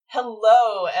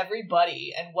Hello,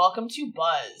 everybody, and welcome to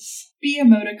Buzz. Be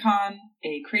Emoticon,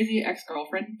 a crazy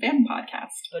ex-girlfriend fan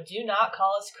podcast. But do not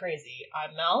call us crazy.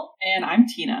 I'm Mel. And I'm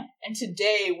Tina. And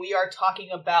today we are talking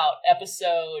about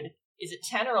episode, is it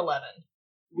 10 or 11?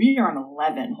 We are on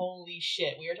 11. Holy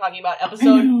shit. We are talking about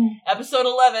episode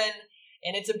 11,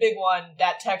 and it's a big one.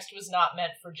 That text was not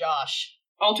meant for Josh.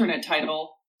 Alternate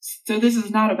title. So this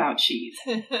is not about cheese.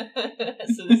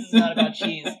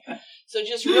 So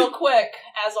just real quick,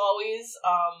 as always,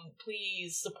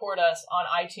 please support us on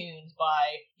iTunes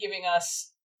by giving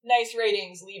us nice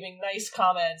ratings, leaving nice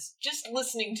comments. Just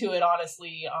listening to it,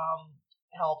 honestly,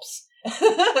 helps.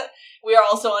 We are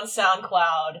also on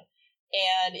SoundCloud.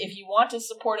 And if you want to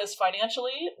support us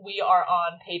financially, we are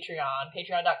on Patreon,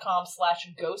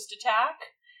 patreon.com/ghostattack.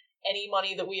 Any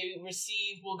money that we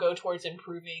receive will go towards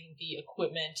improving the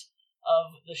equipment of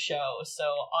the show, so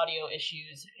audio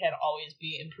issues can always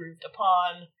be improved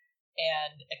upon,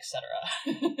 and etc.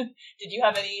 Did you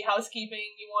have any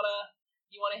housekeeping you wanna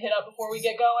hit up before we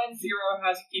get going? Zero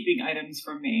housekeeping items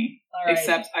from me. All right.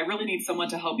 Except I really need someone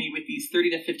to help me with ththese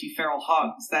 30 to 50 feral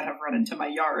hogs that have run into my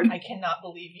yard. I cannot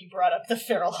believe you brought up the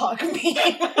feral hog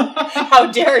meme. How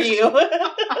dare you?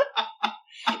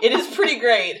 It is pretty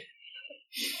great.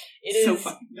 It is so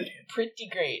fucking good. Pretty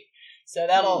great. So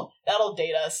that'll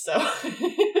date us. So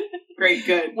great,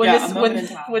 good. When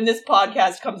this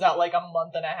podcast comes out like a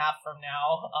month and a half from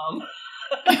now,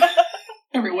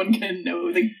 everyone can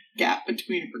know the gap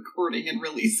between recording and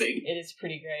releasing. It is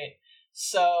pretty great.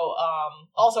 So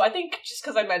also I think just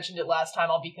because I mentioned it last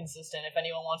time, I'll be consistent. If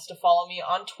anyone wants to follow me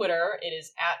on Twitter, it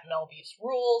is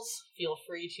 @MelBeatsRules. Feel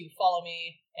free to follow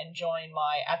me and join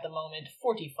my at the moment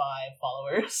 45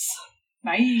 followers.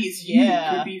 Nice.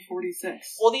 Yeah. You could be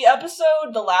 46. Well,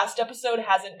 the last episode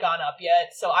hasn't gone up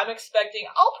yet, so I'm expecting,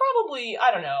 I'll probably,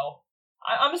 I don't know,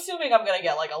 I'm assuming I'm gonna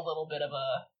get like a little bit of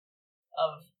a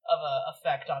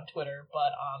effect on Twitter,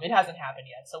 but it hasn't happened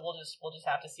yet, so we'll just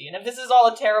have to see. And if this is all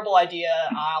a terrible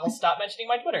idea, I'll stop mentioning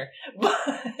my Twitter. But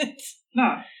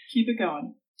nah, keep it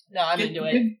going. No, I'm into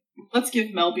it. Let's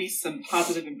give Melby some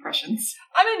positive impressions.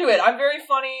 I'm into it. I'm very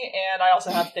funny, and I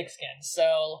also have thick skin,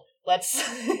 so let's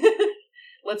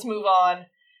move on.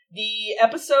 The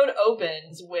episode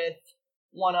opens with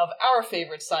one of our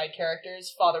favorite side characters,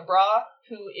 Father Bra,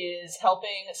 who is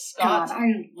helping Scott. God,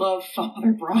 I love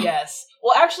Father Bra. Yes.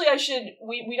 Well, actually,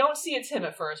 we don't see it's him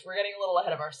at first. We're getting a little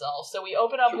ahead of ourselves. So we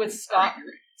open up with Scott.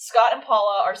 Scott and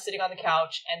Paula are sitting on the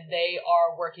couch, and they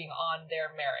are working on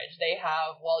their marriage. They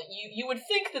have, you would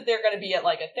think that they're going to be at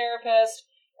like a therapist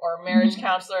or a marriage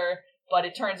counselor, but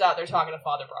it turns out they're talking to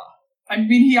Father Bra. I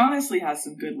mean, he honestly has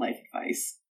some good life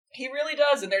advice. He really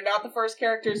does, and they're not the first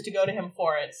characters to go to him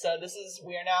for it. So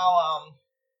we are now,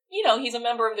 he's a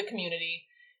member of the community,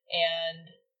 and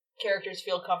characters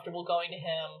feel comfortable going to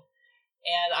him.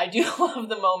 And I do love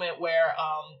the moment where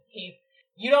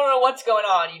you don't know what's going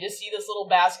on. You just see this little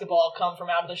basketball come from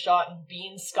out of the shot and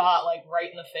bean Scott like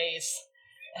right in the face.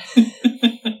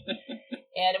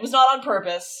 And it was not on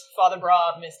purpose. Father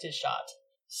Bra missed his shot.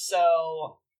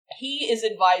 So he is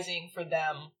advising for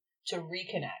them to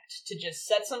reconnect, to just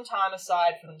set some time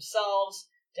aside for themselves,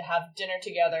 to have dinner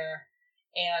together,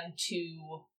 and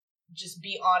to just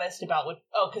be honest about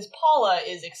because Paula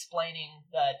is explaining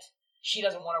that she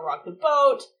doesn't want to rock the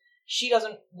boat, she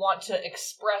doesn't want to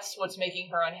express what's making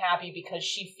her unhappy because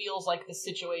she feels like the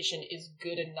situation is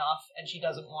good enough, and she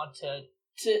doesn't want to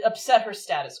upset her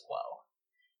status quo.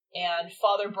 And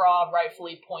Father Bra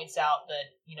rightfully points out that,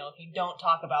 if you don't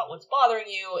talk about what's bothering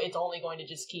you, it's only going to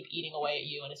just keep eating away at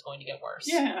you and it's going to get worse.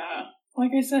 Yeah,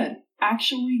 like I said,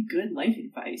 actually good life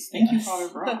advice. Thank you, Father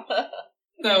Bra.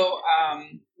 So,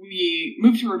 we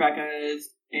move to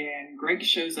Rebecca's, and Greg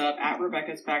shows up at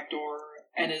Rebecca's back door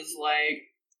and is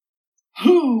like,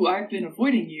 "Whoo, I've been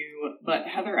avoiding you, but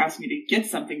Heather asked me to get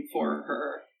something for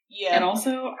her." Yeah. And also,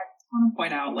 I just want to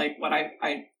point out, like, what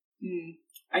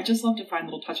I just love to find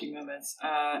little touching moments.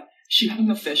 She hung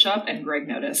the fish up, and Greg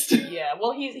noticed. Yeah,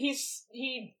 well, he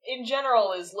in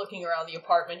general is looking around the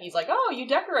apartment. He's like, "Oh, you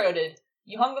decorated.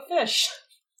 You hung the fish."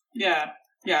 Yeah,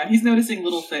 he's noticing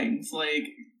little things, like,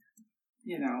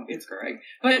 it's Greg.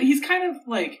 But he's kind of,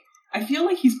 like, I feel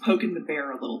like he's poking the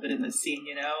bear a little bit in this scene,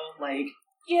 like...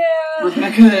 Yeah.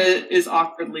 Rebecca is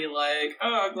awkwardly like,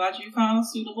 "Oh, I'm glad you found a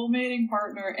suitable mating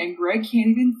partner," and Greg can't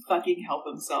even fucking help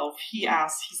himself. He's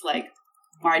like,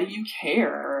 "Why do you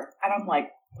care?" And I'm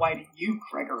like, "Why do you,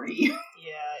 Gregory?"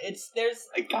 Yeah, there's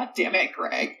like, God damn it,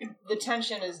 Greg. The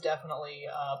tension is definitely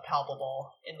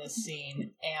palpable in this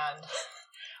scene, and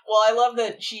well, I love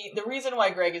that the reason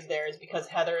why Greg is there is because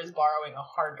Heather is borrowing a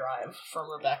hard drive from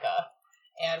Rebecca,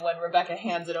 And when Rebecca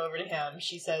hands it over to him,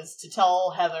 she says to tell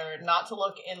Heather not to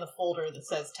look in the folder that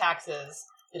says taxes,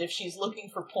 that if she's looking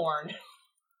for porn,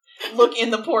 look in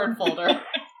the porn folder.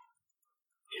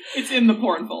 It's in the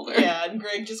porn folder. Yeah, and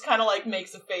Greg just kind of like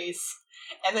makes a face,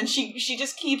 and then she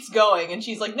just keeps going, and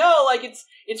she's like, no, like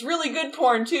it's really good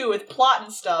porn too, with plot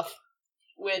and stuff,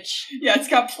 which... Yeah, it's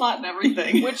got plot and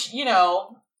everything. Which, you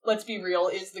know, let's be real,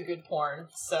 is the good porn,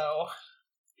 so...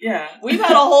 Yeah. We've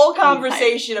had a whole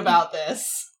conversation about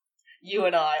this, you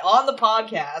and I, on the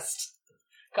podcast,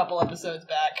 a couple episodes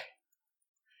back,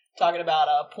 talking about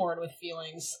porn with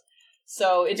feelings.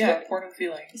 So it's porn with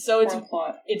feelings. So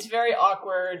plot. It's very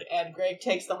awkward, and Greg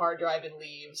takes the hard drive and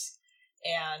leaves,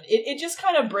 and it just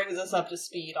kind of brings us up to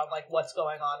speed on like what's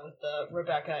going on with the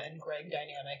Rebecca and Greg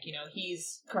dynamic. You know,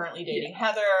 he's currently dating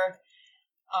Heather.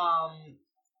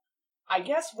 I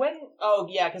guess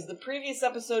because the previous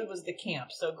episode was the camp.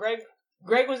 So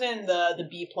Greg was in the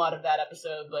B plot of that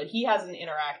episode, but he hasn't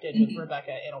interacted with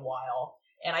Rebecca in a while.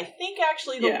 And I think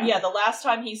actually the last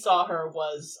time he saw her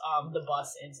was the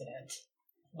bus incident,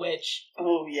 which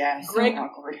Greg, so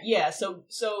awkward. Yeah, so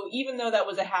even though that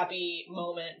was a happy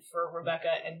moment for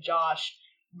Rebecca and Josh,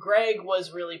 Greg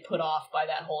was really put off by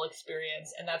that whole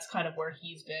experience, and that's kind of where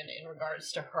he's been in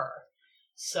regards to her.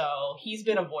 So he's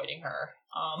been avoiding her.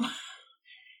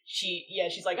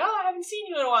 She's like, I haven't seen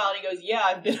you in a while, and he goes, yeah,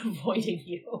 I've been avoiding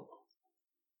you.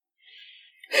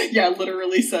 Yeah,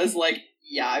 literally says like,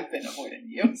 yeah, I've been avoiding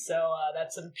you. So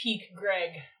that's some peak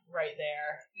Greg right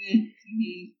there.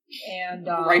 Mm-hmm. And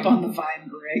ripe on the vine,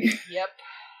 Greg. Yep.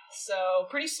 So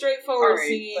pretty straightforward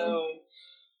scene. So,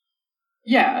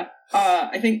 yeah,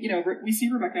 I think, you know, we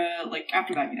see Rebecca, like,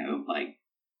 after that, you know, like,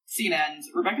 scene ends.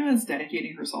 Rebecca is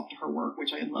dedicating herself to her work,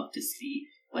 which I love to see.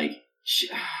 Like,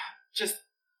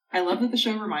 I love that the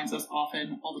show reminds us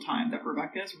often, all the time, that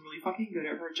Rebecca is really fucking good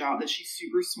at her job, that she's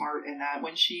super smart, and that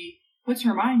when she puts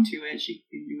her mind to it, she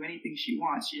can do anything she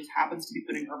wants. She just happens to be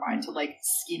putting her mind to, like,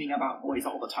 scheming about boys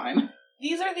all the time.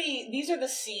 These are the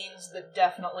scenes that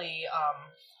definitely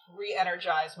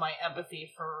re-energize my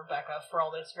empathy for Rebecca, for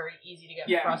all that it's very easy to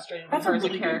get frustrated with her as a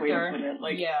character. Good way to put it.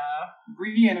 Like,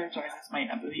 re-energizes my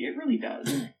empathy. It really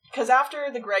does. Because after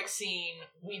the Greg scene,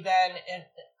 we then,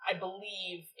 I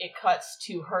believe, it cuts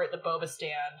to her at the boba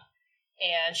stand,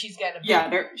 and she's getting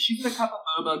she's got a cup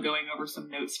of boba going over some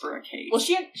notes for a case. Well,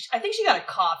 I think she got a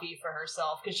coffee for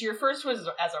herself, because she refers to it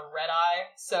as a red eye,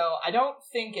 so I don't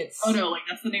think it's... Oh no, like,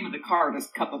 that's the name of the card, is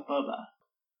cup of boba.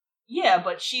 Yeah,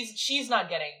 but she's not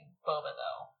getting boba,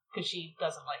 though, because she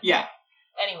doesn't like it.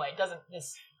 Anyway,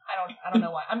 I don't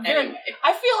know why.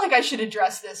 I feel like I should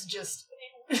address this just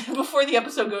before the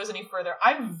episode goes any further.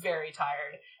 I'm very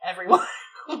tired, everyone.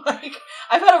 Like,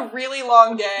 I've had a really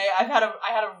long day. I had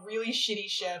a really shitty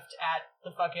shift at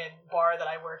the fucking bar that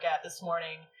I work at this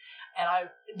morning. And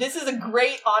this is a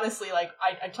great, honestly, like,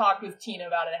 I talked with Tina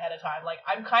about it ahead of time. Like,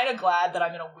 I'm kind of glad that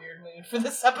I'm in a weird mood for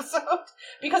this episode,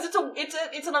 because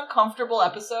it's an uncomfortable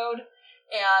episode,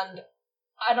 and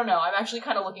I don't know, I'm actually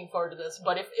kind of looking forward to this,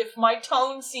 but if my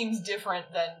tone seems different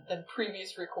than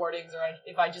previous recordings, or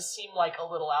if I just seem, like, a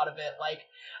little out of it, like,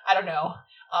 I don't know,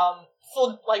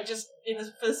 for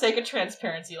the sake of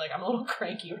transparency, like, I'm a little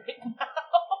cranky right now.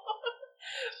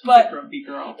 But grumpy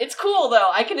girl. It's cool, though.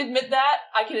 I can admit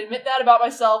that about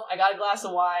myself. I got a glass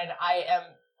of wine. I am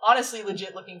honestly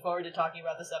legit looking forward to talking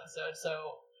about this episode,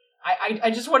 so I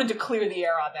just wanted to clear the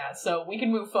air on that, so we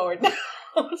can move forward now.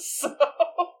 So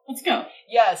let's go.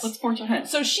 Yes. Let's forge ahead.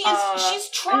 So she's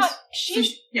trying...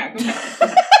 Yeah, go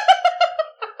ahead.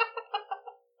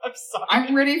 I'm sorry.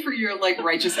 I'm ready for your, like,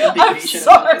 righteous indignation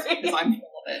about this, because I'm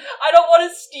full of it. I don't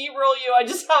want to steamroll you. I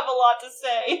just have a lot to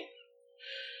say.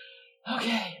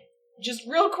 Okay. Just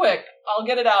real quick, I'll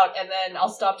get it out, and then I'll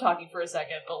stop talking for a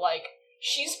second, but, like,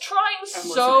 she's trying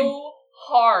so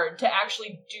hard to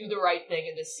actually do the right thing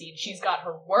in this scene. She's got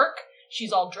her work,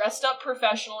 she's all dressed up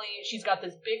professionally, she's got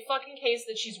this big fucking case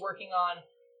that she's working on.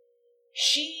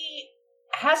 She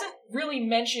hasn't really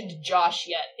mentioned Josh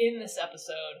yet in this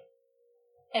episode,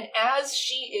 and as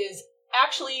she is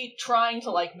actually trying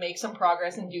to, like, make some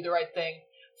progress and do the right thing,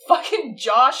 fucking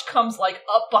Josh comes, like,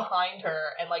 up behind her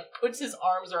and, like, puts his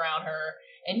arms around her,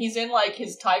 and he's in, like,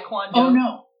 his taekwondo. Oh,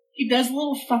 no. He does a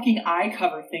little fucking eye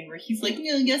cover thing where he's like,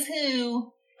 yeah, guess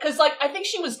who? Because, like, I think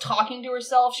she was talking to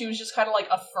herself. She was just kind of, like,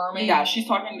 affirming. Yeah, she's,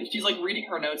 like, reading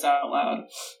her notes out loud.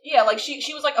 Yeah, like,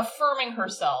 she was, like, affirming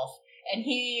herself, and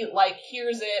he, like,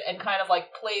 hears it and kind of,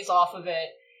 like, plays off of it,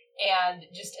 and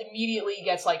just immediately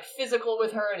gets, like, physical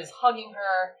with her and is hugging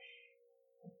her.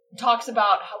 Talks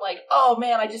about how, like, oh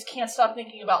man, I just can't stop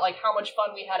thinking about, like, how much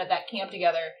fun we had at that camp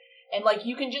together. And, like,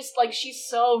 you can just, like, she's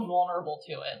so vulnerable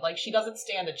to it. Like, she doesn't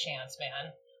stand a chance,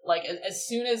 man. Like, as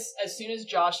soon as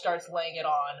Josh starts laying it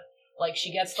on, like,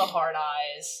 she gets the hard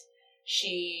eyes.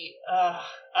 She,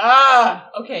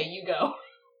 okay, you go.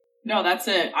 No, that's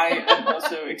it. I am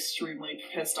also extremely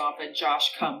pissed off that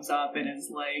Josh comes up and is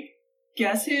like,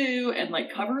 guess who? And,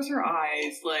 like, covers her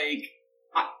eyes. Like,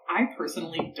 I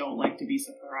personally don't like to be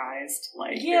surprised.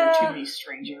 Like, there are too many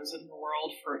strangers in the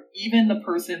world for even the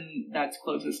person that's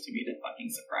closest to me to fucking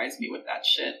surprise me with that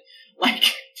shit. Like,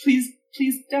 please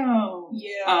don't.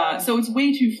 Yeah. So it's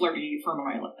way too flirty for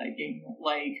my liking.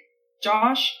 Like,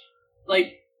 Josh,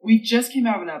 like, we just came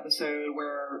out of an episode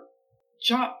where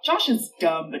Josh is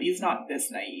dumb, but he's not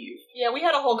this naive. Yeah, we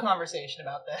had a whole conversation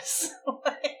about this.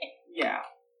 Yeah.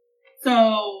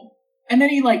 So, and then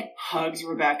he, like, hugs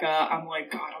Rebecca. I'm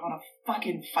like, God, I want to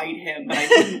fucking fight him, but I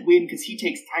wouldn't win because he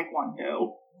takes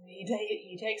Taekwondo.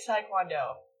 He takes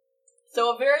Taekwondo.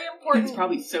 So a very important... He's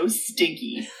probably so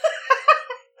stinky.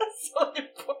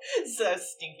 So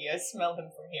stinky. I smell him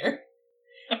from here.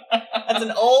 That's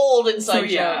an old inside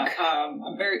joke.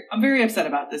 I'm very upset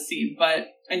about this scene, but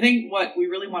I think what we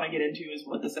really want to get into is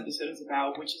what this episode is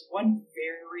about, which is one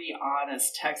very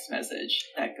honest text message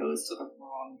that goes to the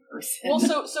wrong person. Well,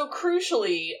 so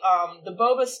crucially, the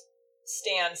Boba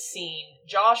stand scene,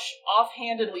 Josh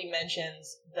offhandedly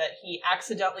mentions that he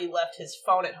accidentally left his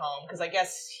phone at home, because I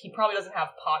guess he probably doesn't have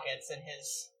pockets in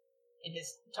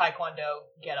his Taekwondo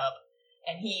getup.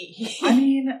 And he I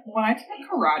mean, when I took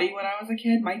karate when I was a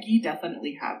kid, my gi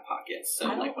definitely had pockets, so,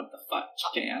 like, what the fuck,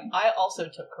 Jan? I also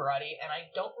took karate, and I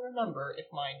don't remember if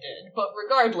mine did. But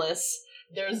regardless,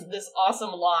 there's this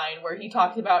awesome line where he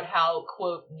talks about how,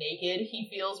 quote, naked he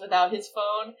feels without his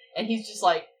phone, and he's just,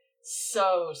 like,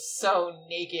 so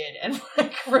naked, and,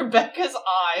 like, Rebecca's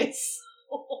eyes,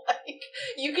 like,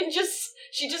 you can just,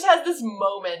 she just has this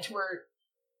moment where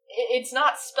it's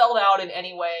not spelled out in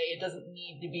any way, it doesn't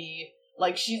need to be.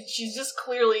 Like, she's just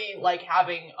clearly, like,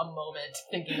 having a moment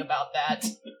thinking about that.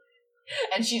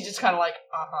 And she's just kind of like,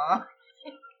 uh-huh.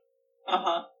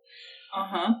 Uh-huh.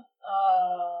 Uh-huh.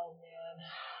 Oh, man.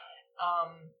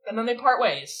 And then they part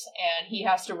ways, and he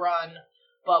has to run.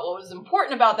 But what was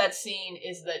important about that scene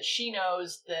is that she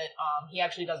knows that he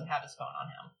actually doesn't have his phone on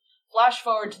him. Flash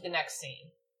forward to the next scene,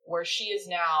 where she is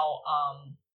now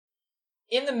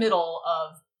in the middle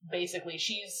of, basically,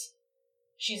 she's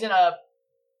in a...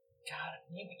 God,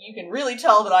 you can really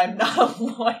tell that I'm not a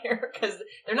lawyer, because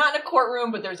they're not in a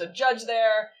courtroom, but there's a judge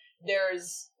there,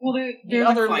 there's the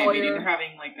other lawyer. lawyer. They're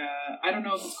having, like, I don't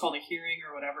know if it's called a hearing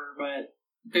or whatever, but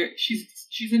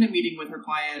she's in a meeting with her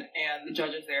client, and the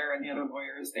judge is there, and the other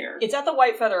lawyer is there. It's at the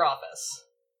White Feather office.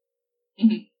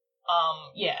 Mm-hmm.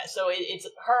 Yeah, so it's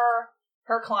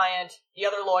her client, the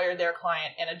other lawyer, their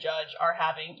client, and a judge are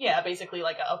having, basically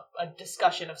like a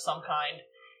discussion of some kind.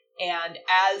 And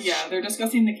as... Yeah, they're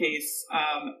discussing the case.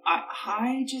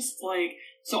 I just, like...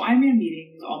 So I'm in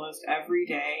meetings almost every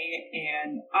day,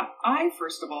 and I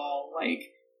first of all,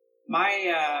 like,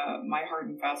 my hard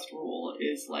and fast rule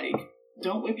is, like,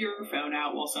 don't whip your phone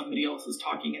out while somebody else is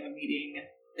talking in a meeting,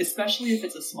 especially if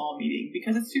it's a small meeting,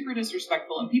 because it's super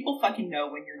disrespectful, and people fucking know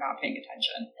when you're not paying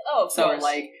attention. Oh, of course. So,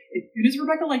 like, as soon as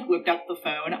Rebecca, like, whipped out the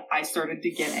phone, I started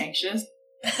to get anxious.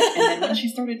 And then when she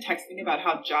started texting about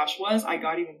how Josh was, I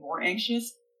got even more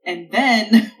anxious. And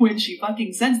then when she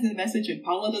fucking sends the message and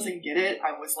Paula doesn't get it,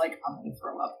 I was like, I'm gonna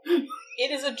throw up.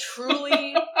 It is a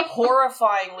truly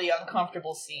horrifyingly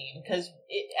uncomfortable scene, because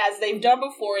as they've done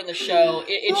before in the show,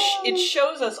 it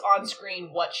shows us on screen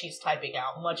what she's typing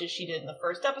out, much as she did in the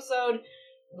first episode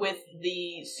with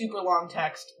the super long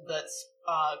text that's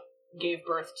gave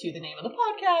birth to the name of the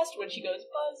podcast when she goes,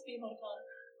 Buzzby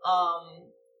Emoticon.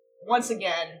 Once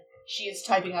again, she is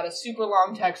typing out a super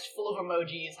long text full of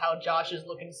emojis, how Josh is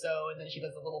looking so, and then she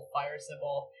does a little fire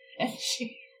symbol, and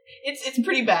it's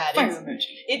pretty bad.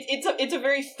 It's a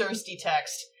very thirsty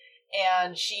text,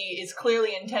 and she is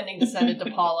clearly intending to send it to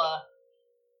Paula,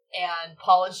 and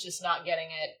Paula's just not getting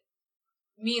it.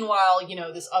 Meanwhile,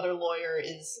 this other lawyer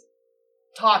is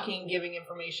talking, giving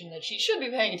information that she should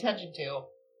be paying attention to,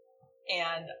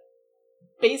 and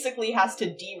basically has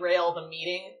to derail the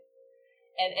meeting.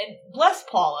 And bless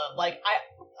Paula, like,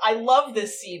 I love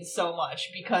this scene so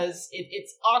much because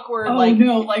it's awkward. Oh, like,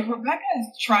 no, like, Rebecca is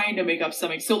trying to make up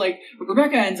something. So, like,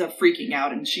 Rebecca ends up freaking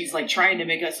out, and she's, like, trying to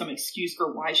make up some excuse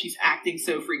for why she's acting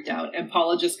so freaked out. And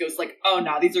Paula just goes, like, oh,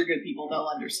 no, these are good people.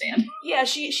 They'll understand. Yeah,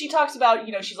 she talks about,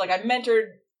 she's like, I mentored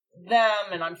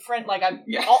them, and I'm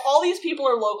all these people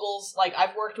are locals. Like,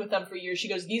 I've worked with them for years. She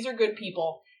goes, these are good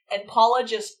people. And Paula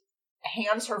just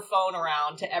hands her phone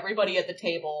around to everybody at the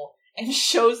table and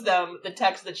shows them the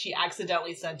text that she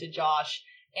accidentally sent to Josh.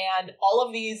 And all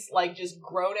of these, like, just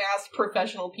grown-ass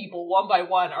professional people, one by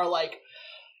one, are like,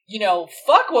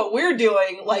 fuck what we're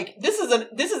doing. Like, this is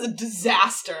a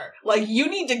disaster. Like, you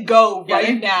need to go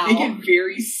now. They get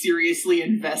very seriously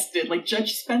invested. Like,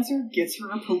 Judge Spencer gets her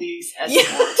a police escort.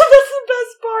 Yeah, that's the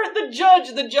best part.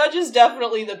 The judge is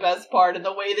definitely the best part, and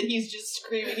the way that he's just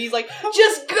screaming. He's like,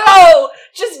 just go!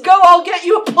 Just go! I'll get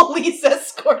you a police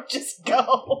escort. Just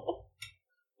go.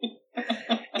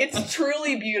 It's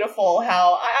truly beautiful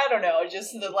how, I don't know,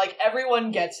 just that, like,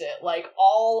 everyone gets it. Like,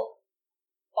 all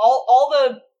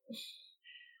the...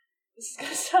 This is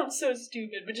gonna sound so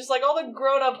stupid, but just, like, all the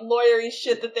grown-up lawyery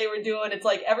shit that they were doing, it's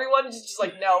like, everyone's just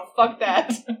like, no, fuck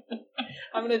that.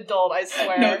 I'm an adult, I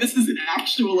swear. No, this is an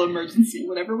actual emergency.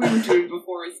 Whatever we were doing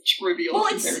before is trivial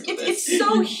compared to this. It's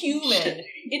so human.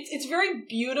 It's very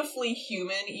beautifully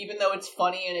human, even though it's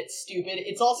funny and it's stupid.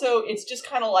 It's just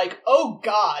kind of like, oh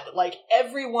god, like,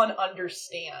 everyone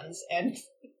understands, and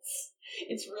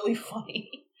it's really funny.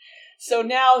 So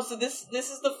this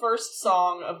is the first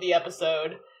song of the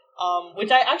episode,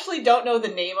 which I actually don't know the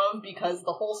name of because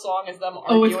the whole song is them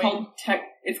arguing. Oh,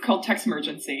 it's called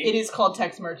Textmergency. It is called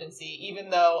Textmergency, even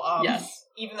though yes.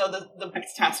 Even though the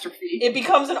Textastrophe. It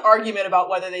becomes an argument about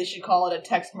whether they should call it a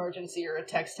Textmergency or a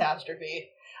Textastrophe.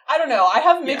 I don't know. I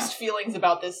have mixed feelings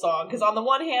about this song because on the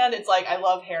one hand, it's like I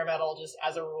love hair metal just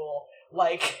as a rule.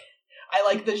 Like, I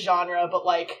like the genre, but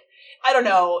like, I don't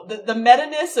know, the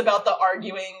meta-ness about the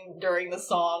arguing during the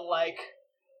song, like,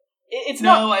 it's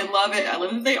not... No, I love it. I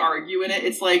love that they argue in it.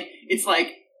 It's like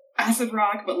acid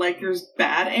rock, but like there's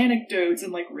bad anecdotes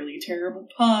and like really terrible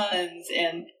puns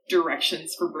and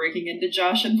directions for breaking into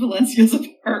Josh and Valencia's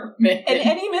apartment. And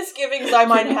any misgivings I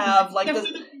might have, like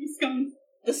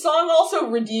the song also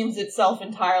redeems itself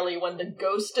entirely when the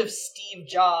ghost of Steve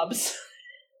Jobs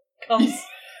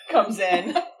comes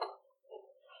in.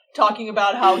 Talking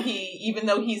about how he, even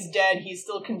though he's dead, he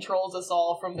still controls us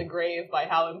all from the grave by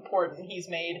how important he's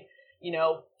made,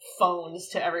 phones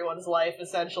to everyone's life,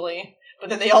 essentially. But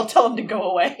then they all tell him to go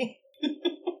away.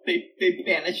 They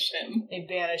banish him. They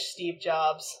banish Steve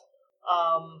Jobs.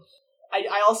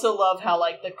 I also love how,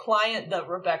 like, the client that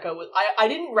Rebecca was... I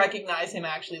didn't recognize him,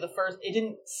 actually,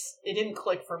 it didn't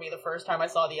click for me the first time I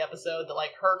saw the episode that,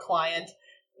 like, her client,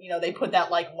 they put that,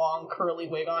 like, long curly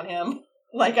wig on him.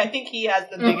 Like, I think he has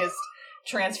the biggest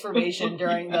transformation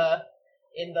during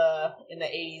in the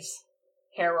 80s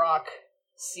hair rock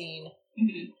scene.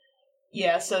 Mm-hmm.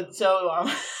 Yeah, so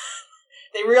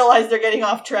they realize they're getting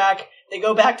off track. They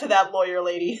go back to that lawyer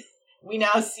lady. We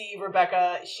now see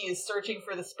Rebecca. She is searching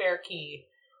for the spare key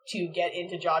to get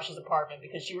into Josh's apartment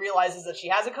because she realizes that she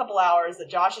has a couple hours, that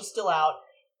Josh is still out.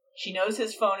 She knows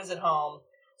his phone is at home,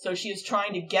 so she is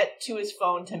trying to get to his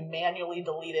phone to manually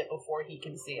delete it before he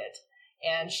can see it.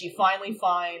 And she finally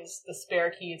finds the spare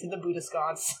key to the Buddha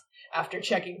sconce after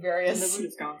checking various... In the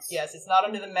Buddha sconce. Yes, it's not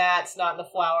under the mat, it's not in the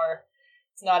flower,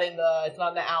 it's not in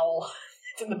the owl,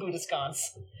 it's in the Buddha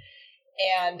sconce.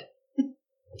 And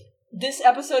this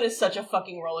episode is such a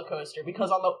fucking roller coaster because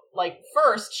on the,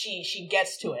 first she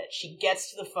gets to it. She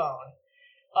gets to the phone.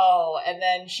 Oh, and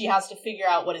then she has to figure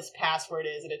out what his password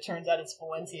is, and it turns out it's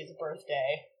Valencia's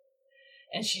birthday.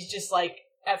 And she's just like,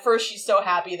 at first, she's so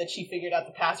happy that she figured out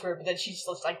the password, but then she's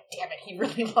just like, damn it, he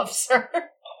really loves her.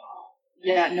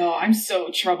 Yeah, no, I'm so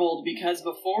troubled because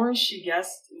before she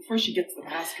gets the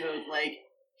passcode, like,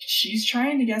 she's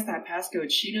trying to guess that passcode.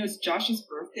 She knows Josh's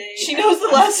birthday. She knows the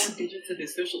last 4 digits of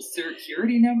his social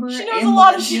security number. She knows and a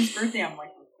lot of his birthday. I'm like,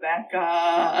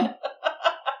 Rebecca.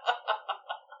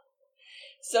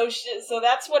 So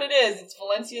that's what it is. It's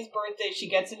Valencia's birthday. She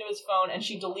gets into his phone and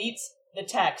she deletes the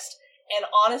text. And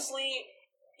honestly,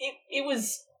 it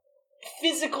was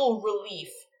physical relief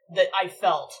that I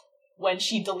felt when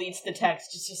she deletes the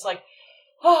text. It's just like,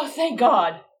 oh, thank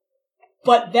God.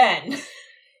 But then...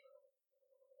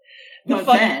 The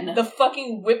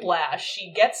fucking whiplash.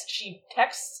 She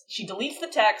deletes the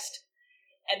text,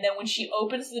 and then when she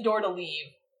opens the door to leave,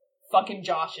 fucking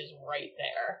Josh is right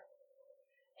there.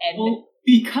 And well,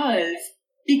 because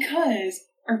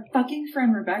our fucking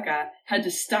friend Rebecca had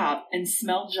to stop and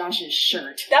smell Josh's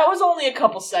shirt. That was only a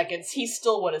couple seconds. He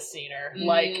still would have seen her.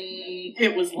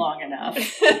 It was long enough.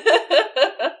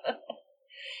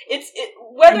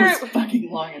 It was fucking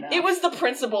long enough. It was the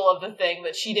principle of the thing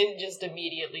that she didn't just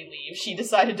immediately leave. She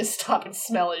decided to stop and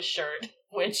smell his shirt,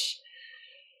 which...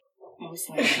 I was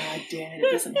like, God damn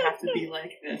it doesn't have to be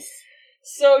like this.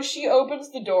 So she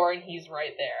opens the door and he's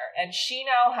right there. And she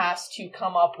now has to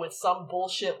come up with some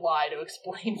bullshit lie to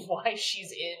explain why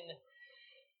she's in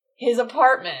his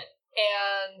apartment.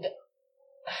 And...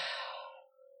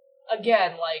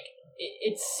 again, like,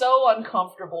 it's so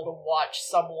uncomfortable to watch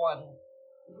someone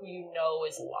who you know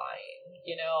is lying,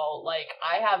 like,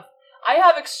 I I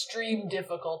have extreme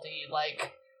difficulty,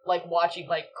 like watching,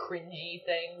 like, cringy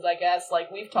things, I guess.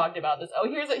 Like, we've talked about this. Oh,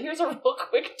 here's a real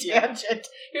quick tangent. Yeah.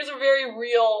 Here's a very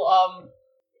real,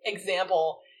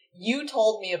 example. You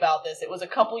told me about this. It was a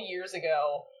couple years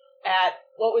ago at,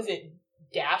 what was it,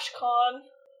 DashCon?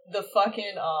 The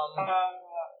fucking,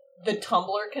 the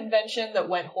Tumblr convention that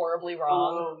went horribly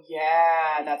wrong. Oh,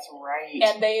 yeah, that's right.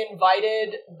 And they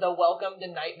invited the Welcome to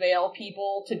Night Vale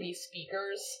people to be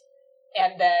speakers.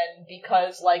 And then,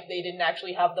 because, like, they didn't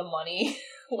actually have the money,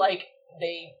 like,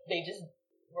 they just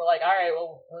were like, alright,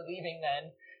 well, we're leaving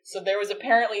then. So there was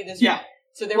apparently this... Yeah.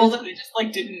 So there was... they just,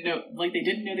 like, didn't know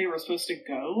they were supposed to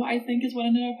go, I think, is what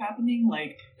ended up happening.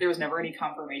 Like, there was never any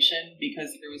confirmation,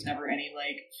 because there was never any,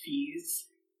 like, fees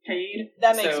paid.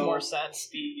 That makes more sense.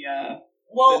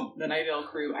 The Night Vale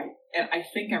crew, I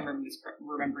think I'm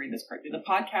remembering this correctly. The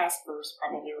podcast first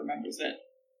probably remembers it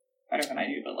better than I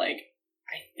do, but, like,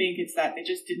 I think it's that they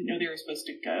just didn't know they were supposed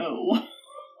to go.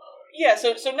 Yeah,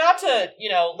 so not to,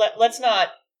 let's not...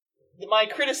 The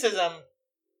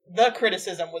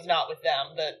criticism was not with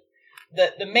them.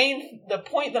 The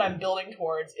point that I'm building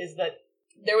towards is that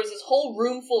there was this whole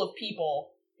room full of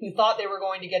people who thought they were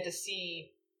going to get to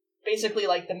see basically,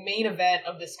 like, the main event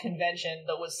of this convention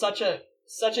that was such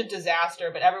a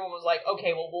disaster, but everyone was like,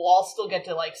 okay, well, we'll all still get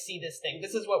to, like, see this thing.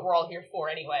 This is what we're all here for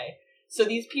anyway. So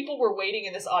these people were waiting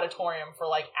in this auditorium for,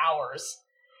 like, hours.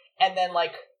 And then,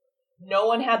 like, no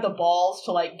one had the balls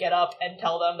to, like, get up and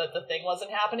tell them that the thing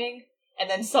wasn't happening. And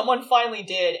then someone finally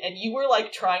did, and you were,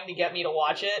 like, trying to get me to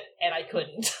watch it, and I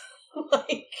couldn't.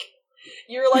 Like,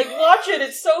 you were like, watch it,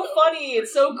 it's so funny,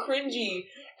 it's so cringy.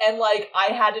 And, like, I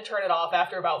had to turn it off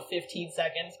after about 15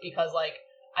 seconds, because, like,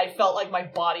 I felt like my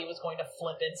body was going to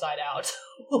flip inside out.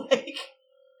 Like,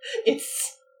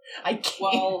 I can't.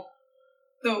 Well,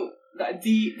 so...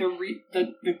 The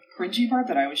cringy part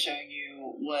that I was showing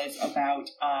you was about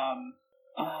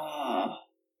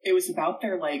it was about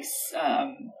their, like,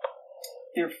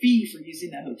 their fee for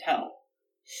using the hotel.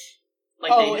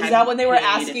 Like, is that when they were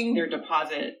asking their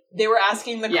deposit? They were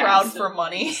asking the crowd for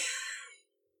money.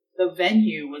 The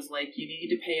venue was like, you need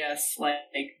to pay us,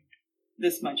 like,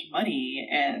 this much money,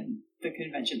 and the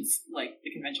convention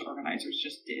organizers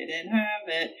just didn't have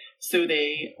it, so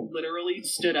they literally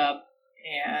stood up.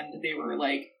 And they were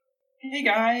like, hey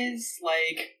guys,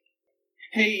 like,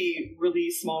 hey,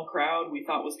 really small crowd we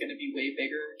thought was going to be way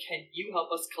bigger. Can you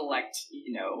help us collect,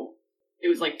 it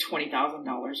was like $20,000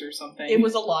 or something. It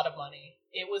was a lot of money.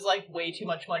 It was, like, way too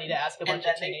much money to ask a bunch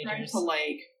of teenagers.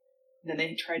 Then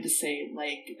they tried to say,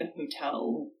 like, the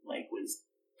hotel, like, was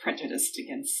prejudiced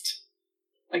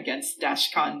against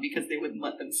DashCon because they wouldn't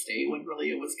let them stay, when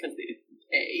really it was because they didn't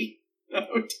pay the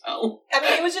hotel. I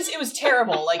mean, it was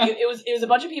terrible. Like, it was a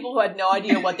bunch of people who had no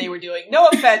idea what they were doing. No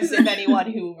offense if anyone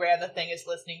who ran the thing is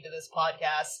listening to this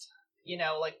podcast.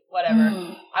 Like,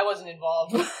 whatever. I wasn't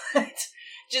involved.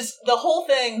 Just, the whole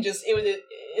thing,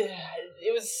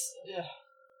 it was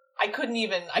I couldn't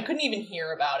even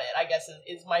hear about it, I guess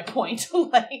is my point.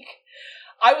 Like,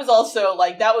 I was also,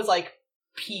 like, that was, like,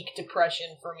 peak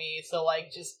depression for me, so,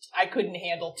 like, just, I couldn't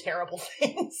handle terrible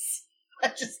things.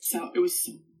 So, it was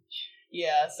so...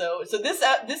 Yeah, so this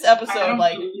episode, I don't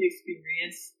like, really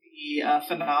experience the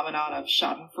phenomenon of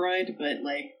Schadenfreude, but,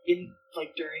 like,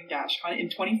 during DashCon in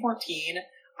 2014,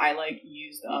 I, like,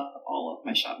 used up all of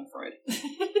my Schadenfreude.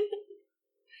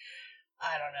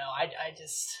 I don't know. I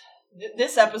just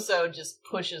this episode just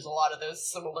pushes a lot of those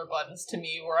similar buttons to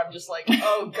me, where I'm just like,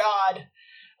 oh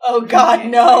god,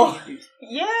 no.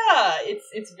 Yeah,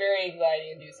 it's very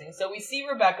anxiety inducing. So we see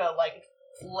Rebecca, like,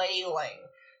 flailing,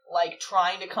 like,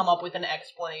 trying to come up with an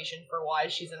explanation for why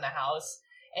she's in the house.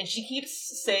 And she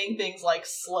keeps saying things like,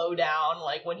 slow down,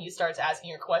 like, when he starts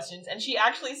asking her questions. And she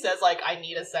actually says, like, I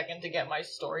need a second to get my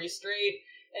story straight.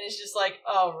 And it's just like,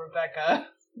 oh, Rebecca.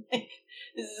 Like,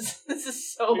 this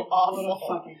is so awful. What a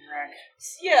fucking wreck.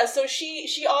 Yeah, so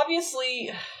she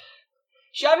obviously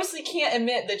can't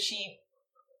admit that she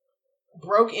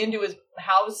broke into his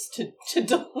house to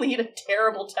delete a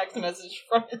terrible text message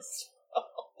from his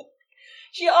phone.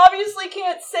 She obviously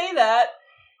can't say that,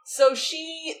 so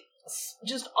she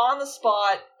just on the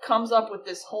spot comes up with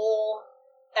this whole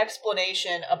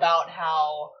explanation about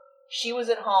how she was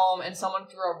at home and someone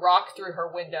threw a rock through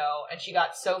her window, and she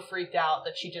got so freaked out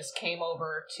that she just came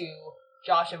over to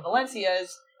Josh and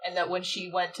Valencia's, and that when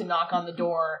she went to knock on the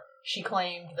door, she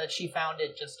claimed that she found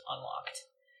it just unlocked.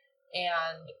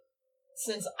 And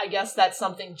since I guess that's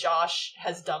something Josh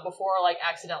has done before, like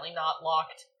accidentally not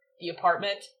locked the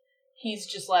apartment, he's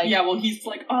just like... Yeah, well, he's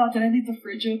like, oh, did I leave the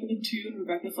fridge open too? And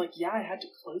Rebecca's like, yeah, I had to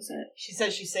close it. She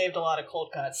says she saved a lot of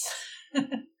cold cuts.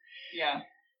 Yeah.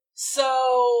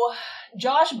 So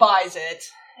Josh buys it,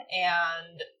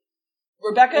 and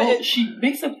Rebecca... she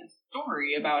makes up a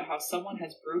story about how someone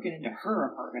has broken into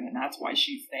her apartment, and that's why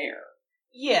she's there.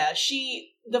 Yeah,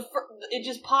 it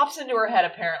just pops into her head,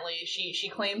 apparently. She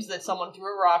claims that someone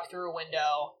threw a rock through a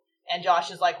window, and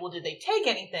Josh is like, well, did they take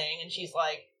anything? And she's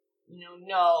like,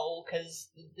 no, because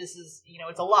this is,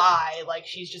 it's a lie. Like,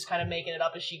 she's just kind of making it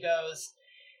up as she goes.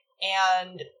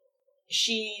 And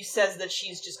she says that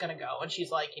she's just gonna go, and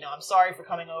she's like, I'm sorry for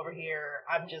coming over here.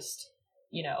 I'm just,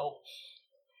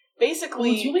 basically...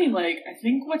 Well, it's really, like, I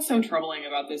think what's so troubling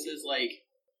about this is, like,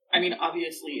 I mean,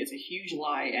 obviously, it's a huge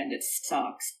lie, and it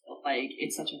sucks. Like,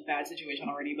 it's such a bad situation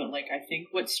already, but, like, I think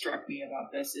what struck me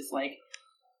about this is, like,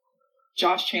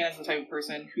 Josh Chan is the type of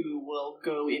person who will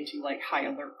go into, like, high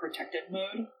alert protective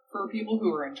mode for people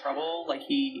who are in trouble. Like,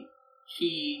 he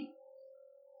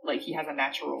has a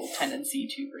natural tendency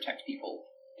to protect people.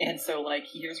 And so, like,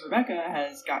 he hears Rebecca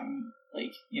has gotten,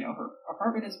 like, her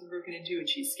apartment has been broken into, and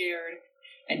she's scared.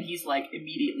 And he's, like,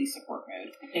 immediately support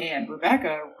mode. And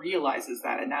Rebecca realizes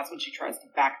that, and that's when she tries to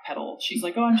backpedal. She's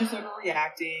like, oh, I'm just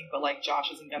overreacting, but, like,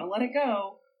 Josh isn't gonna let it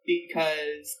go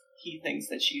because he thinks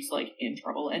that she's, like, in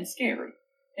trouble and scared.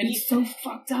 And it's so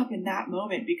fucked up in that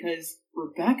moment because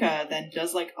Rebecca then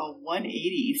does, like, a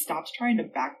 180, stops trying to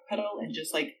backpedal and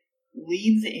just, like,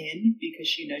 leans in because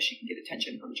she knows she can get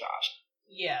attention from Josh.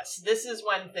 Yes, this is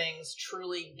when things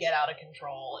truly get out of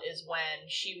control, is when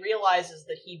she realizes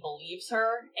that he believes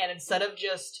her, and instead of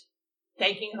just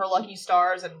thanking her lucky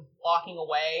stars and walking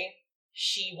away,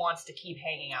 she wants to keep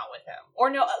hanging out with him. Or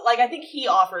no, like, I think he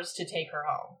offers to take her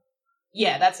home.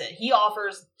 Yeah, that's it. He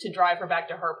offers to drive her back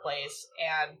to her place,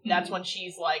 and that's when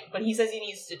she's like, but he says he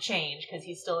needs to change because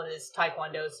he's still in his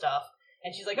Taekwondo stuff.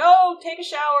 And she's like, oh, take a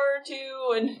shower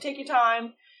too, and take your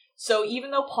time. So even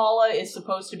though Paula is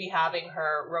supposed to be having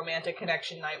her romantic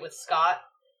connection night with Scott,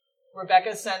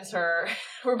 Rebecca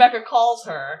calls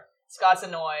her. Scott's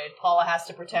annoyed. Paula has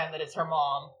to pretend that it's her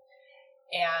mom.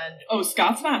 And oh,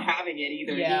 Scott's not having it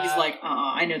either. Yeah. He's like,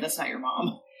 I know that's not your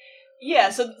mom. Yeah,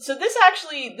 so this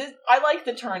actually, I like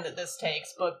the turn that this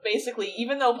takes, but basically,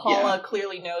 even though Paula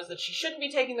clearly knows that she shouldn't be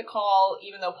taking the call,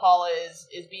 even though Paula is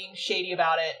being shady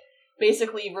about it,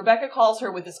 basically, Rebecca calls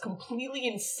her with this completely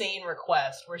insane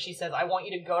request where she says, I want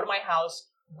you to go to my house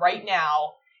right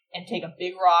now and take a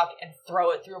big rock and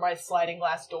throw it through my sliding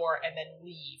glass door and then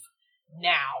leave.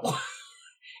 Now.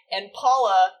 And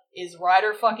Paula is ride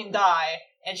or fucking die,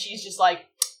 and she's just like,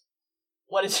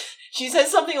 what is... She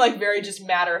says something like very just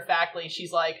matter-of-factly.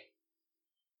 She's like...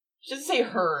 She doesn't say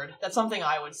heard. That's something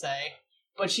I would say.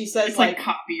 But she says it's like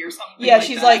copy or something. Yeah, like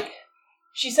she's that. Like...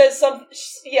 She says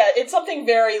it's something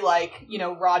very like,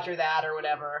 roger that or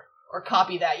whatever. Or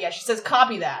copy that. Yeah, she says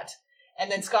copy that. And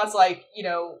then Scott's like,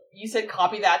 you said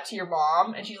copy that to your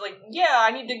mom? And she's like, yeah,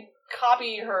 I need to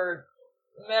copy her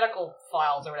medical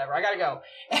files or whatever. I gotta go.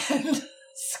 And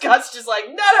Scott's just like,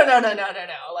 no.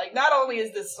 Like, not only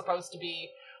is this supposed to be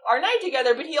our night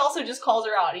together, but he also just calls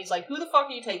her out. He's like, who the fuck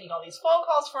are you taking all these phone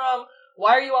calls from?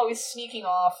 Why are you always sneaking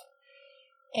off?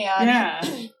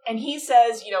 And and he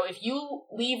says, if you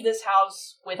leave this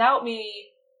house without me,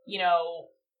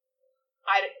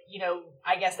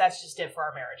 I guess that's just it for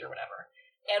our marriage or whatever.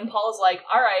 And Paula's like,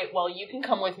 all right, well, you can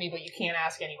come with me, but you can't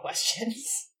ask any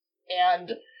questions. And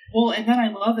then I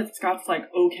love that Scott's like,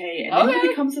 okay, and then he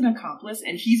becomes an accomplice,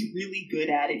 and he's really good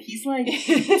at it. He's like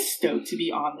stoked to be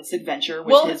on this adventure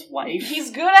with his wife.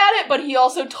 He's good at it, but he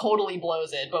also totally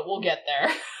blows it, but we'll get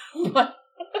there.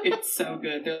 It's so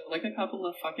good. They're like a couple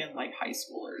of fucking like high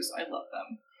schoolers. I love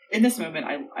them. In this moment,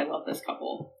 I love this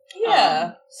couple.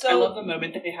 Yeah. I love the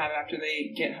moment that they have after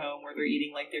they get home where they're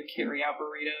eating like their carry-out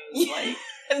burritos, like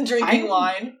and drinking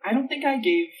wine. I don't think I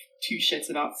gave two shits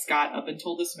about Scott up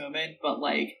until this moment, but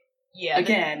like,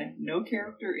 again, no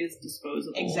character is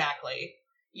disposable. Exactly.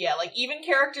 Yeah, like even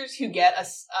characters who get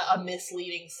a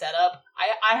misleading setup,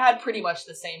 I had pretty much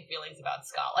the same feelings about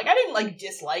Scott. Like I didn't like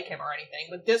dislike him or anything,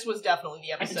 but this was definitely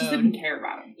the episode. I just didn't care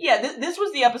about him. Yeah, this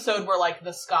was the episode where like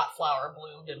the Scott flower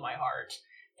bloomed in my heart.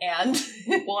 And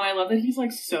well, I love that he's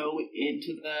like so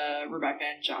into the Rebecca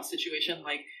and Josh situation.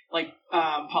 Like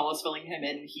Paula's filling him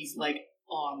in, and he's like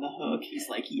on the hook. He's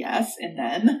like, yes, and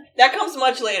then that comes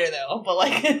much later though. But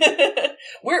like,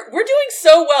 we're doing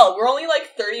so well. We're only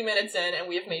like 30 minutes in, and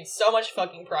we have made so much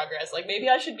fucking progress. Like maybe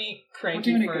I should be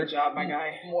cranky doing for a good job, my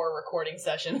guy. More recording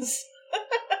sessions.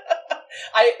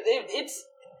 It's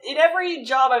in every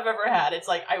job I've ever had. It's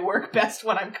like I work best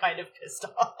when I'm kind of pissed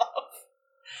off.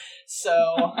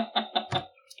 So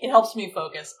it helps me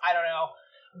focus. I don't know.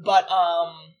 But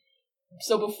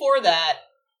so before that,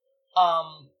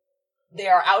 They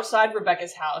are outside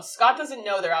Rebecca's house. Scott doesn't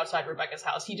know they're outside Rebecca's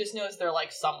house. He just knows they're,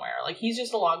 like, somewhere. Like, he's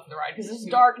just along for the ride, because it's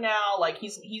dark now. Like,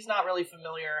 he's not really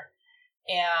familiar.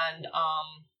 And,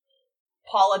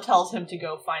 Paula tells him to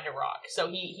go find a rock. So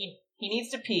he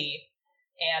needs to pee,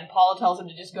 and Paula tells him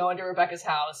to just go into Rebecca's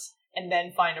house and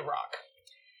then find a rock.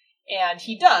 And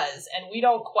he does, and we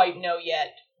don't quite know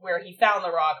yet where he found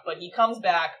the rock, but he comes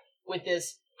back with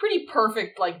this pretty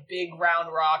perfect, like, big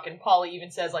round rock, and Paula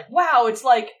even says, like, wow, it's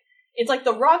like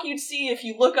the rock you'd see if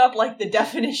you look up, like, the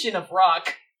definition of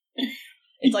rock.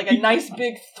 It's like a nice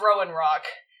big throwing rock.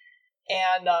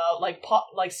 And,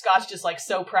 like Scott's just, like,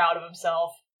 so proud of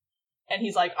himself. And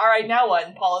he's like, all right, now what?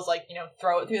 And Paula's like,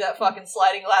 throw it through that fucking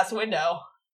sliding glass window.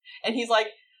 And he's like,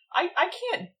 I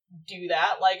can't do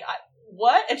that. Like,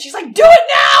 what? And she's like, do it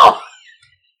now!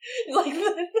 He's like,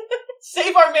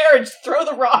 save our marriage, throw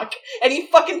the rock. And he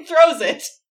fucking throws it.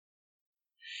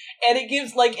 And it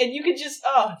gives, like, and you could just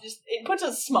it puts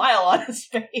a smile on his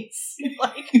face.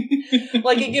 like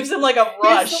it gives him, like, a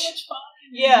rush. He has so much fun.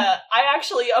 Yeah,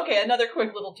 another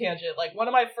quick little tangent. Like, one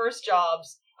of my first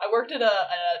jobs, I worked at a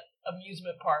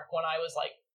amusement park when I was,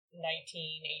 like,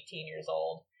 19, 18 years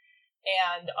old.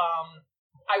 And,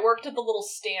 I worked at the little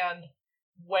stand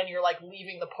when you're, like,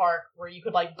 leaving the park, where you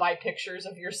could, like, buy pictures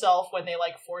of yourself when they,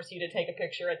 like, force you to take a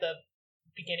picture at the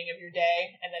beginning of your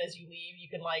day. And then as you leave, you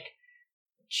can, like,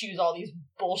 choose all these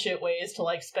bullshit ways to,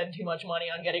 like, spend too much money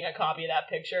on getting a copy of that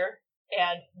picture.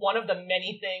 And one of the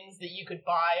many things that you could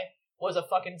buy was a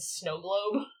fucking snow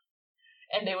globe.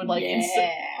 And they would, like,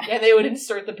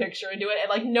 insert the picture into it. And,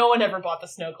 like, no one ever bought the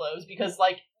snow globes because,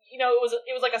 like,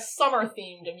 it was like a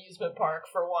summer-themed amusement park,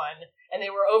 for one. And they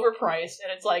were overpriced.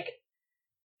 And it's like,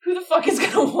 who the fuck is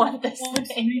gonna want this thing?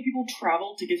 So many people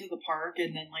travel to get to the park,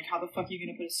 and then, like, how the fuck are you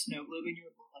gonna put a snow globe in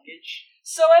your luggage?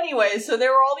 So anyway,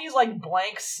 there were all these, like,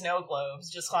 blank snow globes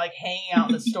just, like, hanging out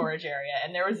in the storage area.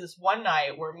 And there was this one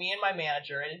night where me and my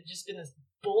manager, it had just been this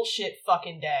bullshit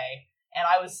fucking day. And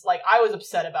I was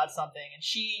upset about something, and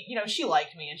she, she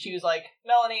liked me, and she was like,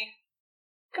 Melanie,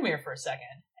 come here for a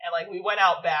second. And, like, we went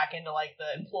out back into, like,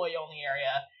 the employee-only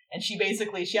area, and she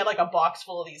had, like, a box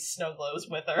full of these snow globes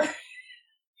with her.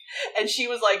 And she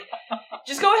was like,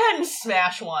 just go ahead and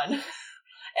smash one.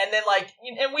 And then, like,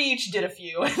 and we each did a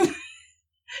few.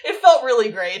 It felt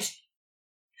really great.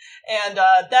 And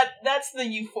that's the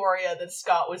euphoria that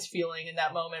Scott was feeling in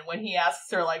that moment when he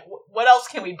asks her, like, what else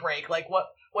can we break? Like,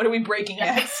 what are we breaking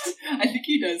next? I think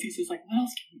he does. He says, like, what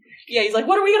else can we break? Yeah, he's like,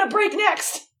 what are we going to break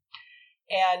next?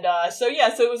 And so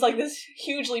it was, like, this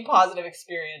hugely positive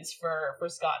experience for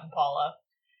Scott and Paula.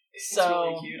 It's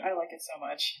really cute. I like it so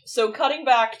much. So cutting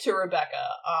back to Rebecca,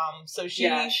 she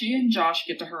and Josh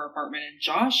get to her apartment, and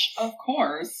Josh, of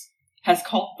course, has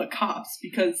called the cops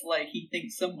because, like, he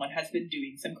thinks someone has been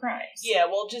doing some crimes. Yeah,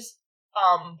 well, just,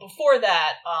 before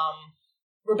that,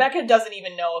 Rebecca doesn't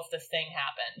even know if the thing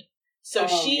happened. So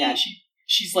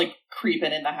she's, like,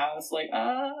 creeping in the house, like,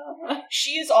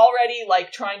 She's already,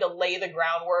 like, trying to lay the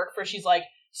groundwork for, she's like,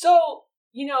 so,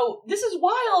 this is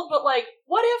wild, but, like,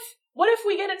 what if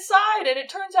we get inside and it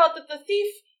turns out that the thief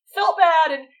felt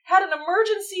bad and had an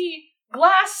emergency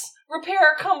glass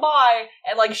repair come by,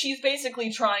 and, like, she's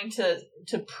basically trying to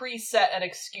preset an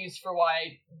excuse for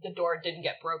why the door didn't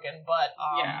get broken,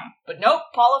 but nope,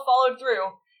 Paula followed through,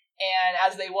 and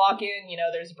as they walk in,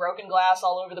 there's broken glass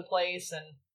all over the place,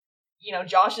 and,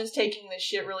 Josh is taking this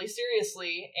shit really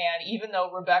seriously, and even though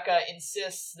Rebecca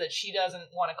insists that she doesn't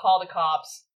want to call the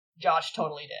cops, Josh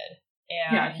totally did.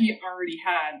 And yeah, he already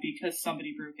had, because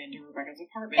somebody broke into Rebecca's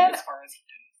apartment, as far as he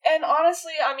did. And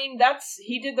honestly, I mean,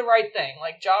 he did the right thing.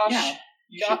 Like, Josh... Yeah,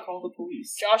 you should call the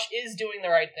police. Josh is doing the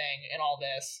right thing in all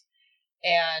this.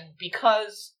 And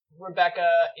because Rebecca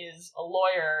is a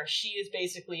lawyer, she is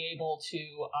basically able to,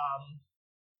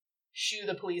 shoo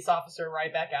the police officer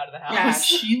right back out of the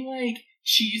house. Yeah,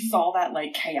 she uses all that,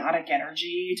 like, chaotic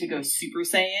energy to go Super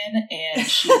Saiyan, and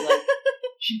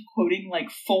she's quoting, like,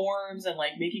 forms and,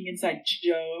 like, making inside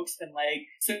jokes, and, like,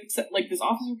 so like, this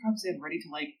officer comes in ready to,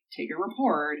 like, take a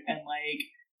report and, like,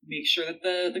 make sure that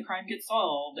the crime gets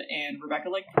solved, and Rebecca,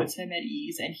 like, puts him at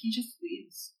ease, and he just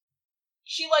leaves.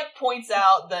 She, like, points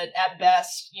out that at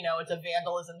best, it's a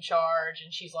vandalism charge,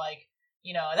 and she's like,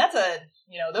 and that's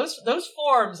those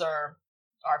forms are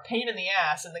pain in the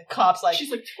ass, and the cop's like...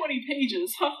 She's like, 20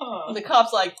 pages, haha. And the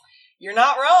cop's like, you're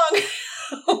not wrong.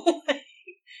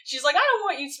 She's like, I don't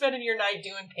want you spending your night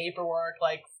doing paperwork,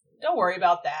 like, don't worry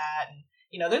about that,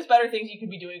 and, there's better things you could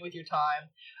be doing with your time.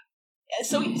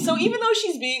 So even though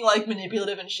she's being, like,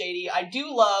 manipulative and shady, I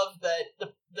do love that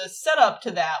the setup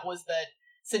to that was that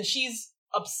since she's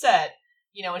upset,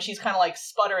 you know, and she's kind of like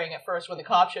sputtering at first when the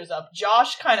cop shows up,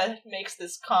 Josh kind of makes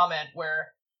this comment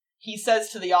where he says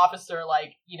to the officer,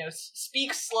 like, you know,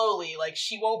 speak slowly, like,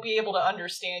 she won't be able to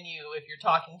understand you if you're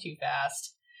talking too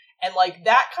fast. And, like,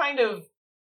 that kind of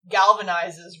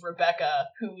galvanizes Rebecca,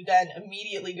 who then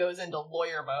immediately goes into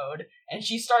lawyer mode, and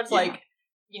she starts, like,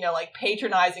 you know, like,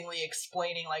 patronizingly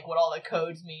explaining, like, what all the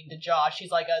codes mean to Josh. She's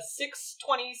like, a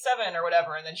 627 or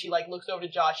whatever, and then she, like, looks over to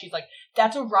Josh, she's like,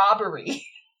 that's a robbery.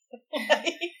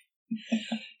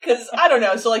 Because, I don't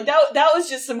know, so, like, that was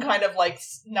just some kind of, like,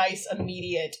 nice,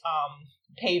 immediate,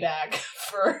 payback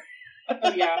for...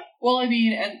 Oh, yeah. Well, I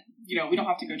mean, and, you know, we don't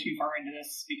have to go too far into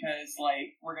this, because,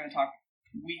 like,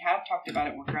 we have talked about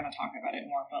it, we're going to talk about it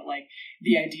more, but, like,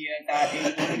 the idea that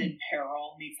a woman in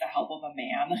peril needs the help of a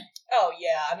man. Oh,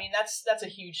 yeah, I mean, that's a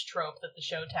huge trope that the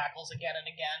show tackles again and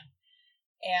again.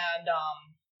 And,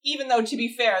 even though, to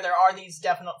be fair, there are these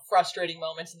definite frustrating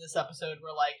moments in this episode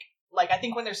where, like, I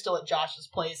think when they're still at Josh's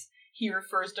place, he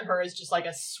refers to her as just, like,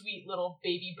 a sweet little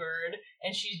baby bird,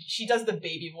 and she does the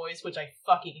baby voice, which I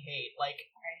fucking hate. Like,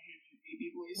 I hate the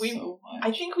baby voice so much.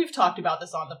 I think we've talked about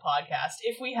this on the podcast.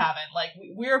 If we haven't, like,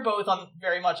 we're both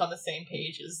very much on the same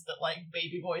page, is that, like,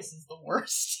 baby voice is the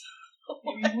worst.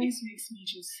 Baby voice makes me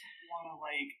just want to,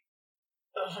 like,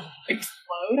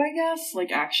 explode, I guess?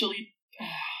 Like,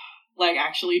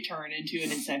 actually turn into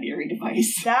an incendiary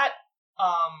device. That,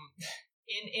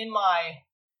 in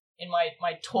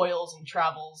my toils and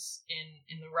travels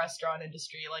in the restaurant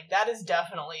industry, like, that is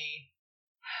definitely,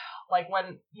 like,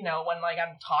 when like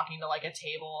I'm talking to, like, a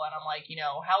table and I'm like, you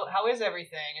know, how is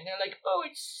everything? And they're like, oh,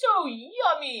 it's so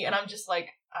yummy. And I'm just like,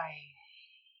 I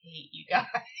hate you guys.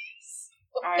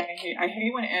 I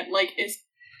hate when it, like,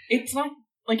 it's not,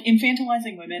 like,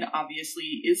 infantilizing women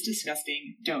obviously is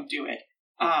disgusting. Don't do it.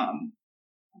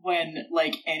 When,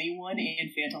 like, anyone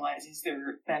infantilizes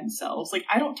themselves. Like,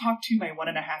 I don't talk to my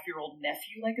 1.5-year-old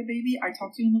nephew like a baby. I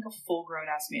talk to him like a full-grown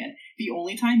ass man. The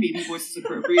only time baby voice is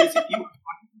appropriate is if you are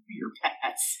talking to your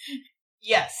pets.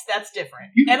 Yes, that's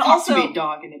different. You can and talk also, to a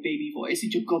dog in a baby voice.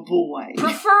 It's a good boy.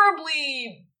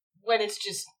 Preferably when it's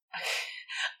just... I'm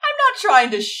not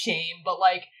trying to shame, but,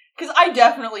 like... Because I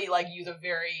definitely, like, use a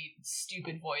very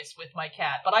stupid voice with my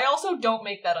cat, but I also don't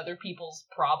make that other people's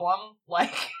problem.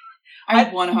 Like... I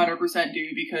 100% do,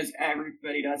 because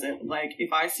everybody does it. Like,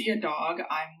 if I see a dog,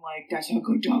 I'm like, that's a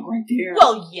good dog right there.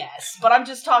 Well, yes, but I'm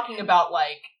just talking about,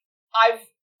 like, I'm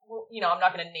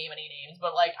not going to name any names,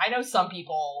 but, like, I know some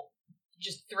people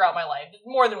just throughout my life,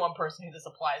 more than one person who this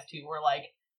applies to, where, like,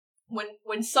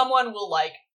 when someone will,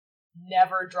 like,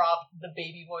 never drop the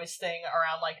baby voice thing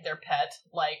around, like, their pet,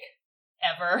 like,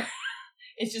 ever,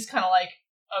 it's just kind of like,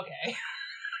 okay.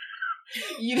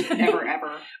 Never,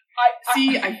 ever.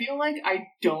 I feel like I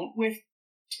don't with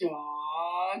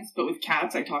dogs, but with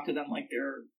cats, I talk to them like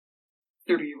they're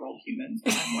 30-year-old humans.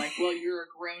 And I'm like, well, you're a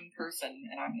grown person,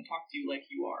 and I'm going to talk to you like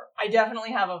you are. I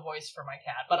definitely have a voice for my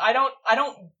cat, but I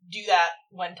don't do that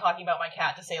when talking about my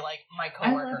cat to say, like, my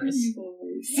coworkers. I love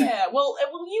your voice. Yeah, well,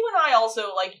 you and I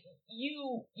also, like,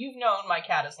 you've known my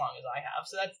cat as long as I have,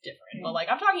 so that's different. Mm-hmm. But, like,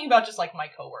 I'm talking about just, like, my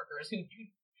coworkers who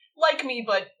like me,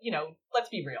 but, you know, let's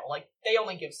be real. Like, they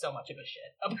only give so much of a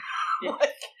shit about, like,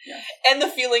 and the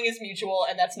feeling is mutual,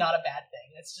 and that's not a bad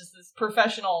thing. It's just this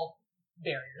professional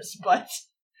barriers. But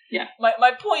yeah,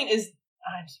 my point is,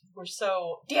 we're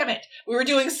so, damn it, we were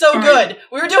doing so good.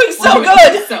 We were doing so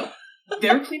good. So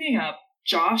they're cleaning up.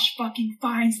 Josh fucking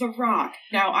finds the rock.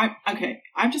 Now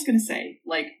I'm just gonna say,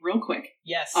 like, real quick.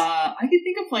 Yes. I can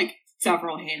think of, like,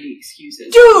 several handy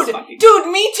excuses. Dude,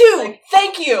 me too! Like,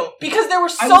 thank you! Because there were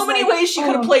so many ways she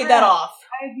could have played that off.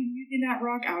 I've been using that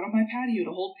rock out on my patio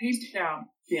to hold paste down.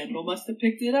 Daniel must have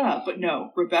picked it up. But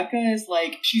no, Rebecca is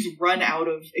like, she's run out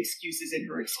of excuses in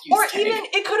her excuse Or tank. even,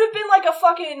 it could have been like a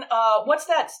fucking, what's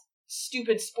that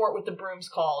stupid sport with the brooms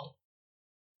called?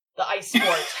 The ice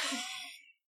sport.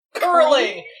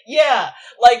 Curling! Yeah!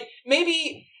 Like,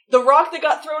 maybe the rock that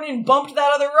got thrown in bumped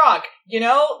that other rock, you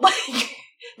know? Like...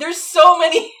 There's so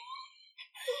many...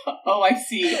 Oh, I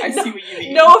see what you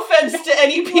mean. No offense to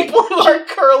any people who are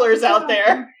curlers out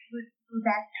there. Your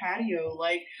back patio,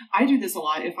 like, I do this a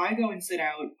lot. If I go and sit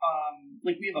out,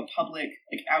 like, we have a public,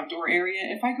 like, outdoor area.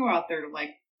 If I go out there to, like,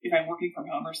 if I'm working from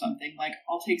home or something, like,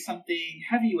 I'll take something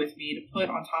heavy with me to put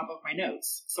on top of my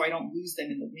notes so I don't lose them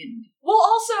in the wind. Well,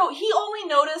 also, he only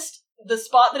noticed the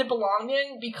spot that it belonged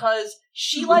in because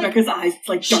she, like... Rebecca's eyes,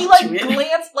 like, she, like,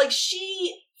 glanced, like,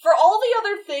 she... For all the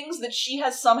other things that she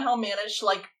has somehow managed to,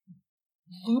 like,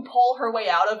 loophole her way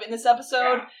out of in this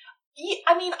episode,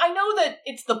 I mean, I know that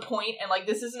it's the point, and, like,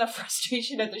 this isn't a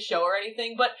frustration at the show or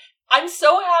anything, but I'm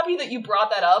so happy that you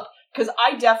brought that up, because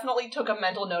I definitely took a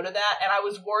mental note of that, and I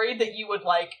was worried that you would,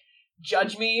 like,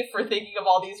 judge me for thinking of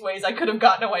all these ways I could have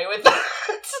gotten away with that.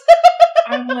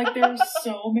 I'm like, there's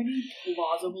so many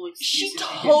plausible excuses. She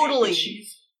totally...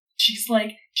 She's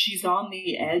like, she's on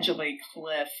the edge of a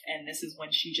cliff, and this is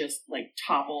when she just, like,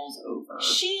 topples over.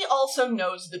 She also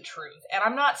knows the truth, and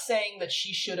I'm not saying that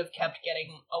she should have kept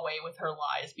getting away with her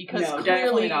lies, because no,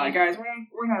 clearly... definitely not. Guys,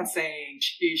 we're not saying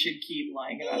she should keep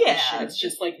lying about this shit. It's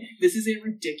just, like, this is a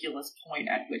ridiculous point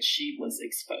at which she was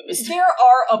exposed. There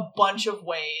are a bunch of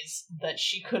ways that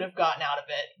she could have gotten out of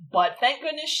it, but thank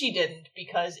goodness she didn't,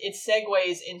 because it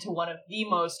segues into one of the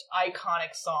most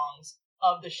iconic songs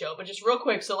of the show. But just real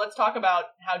quick, so let's talk about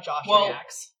how Josh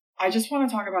reacts. I just want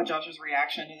to talk about Josh's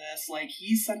reaction to this. Like,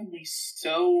 he's suddenly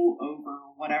so over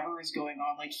whatever is going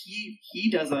on. Like, he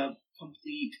does a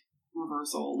complete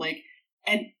reversal. Like,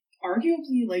 and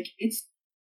arguably, like, it's,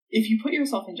 if you put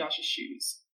yourself in Josh's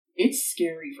shoes, it's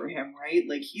scary for him, right?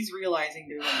 Like, he's realizing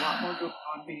there's a lot more going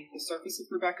on beneath the surface of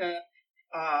Rebecca.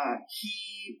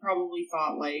 He probably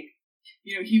thought, like,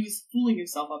 you know, he was fooling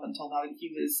himself up until now that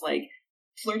he was, like,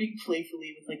 flirting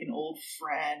playfully with, like, an old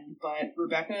friend, but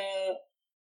Rebecca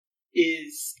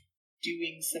is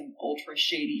doing some ultra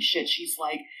shady shit. She's,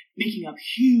 like, making up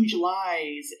huge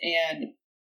lies, and,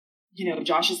 you know,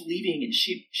 Josh is leaving, and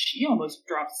she almost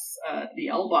drops the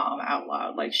L-bomb out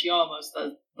loud. Like, she almost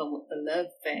does the love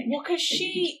thing. Well, because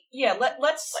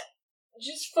let's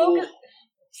just focus.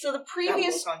 So the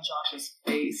previous... That look on Josh's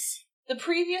face. The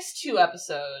previous 2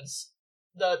 episodes...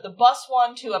 The bus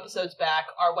one 2 episodes back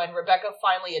are when Rebecca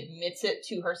finally admits it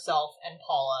to herself and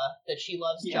Paula that she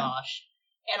loves Josh.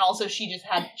 And also she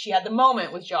had the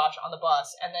moment with Josh on the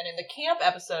bus. And then in the camp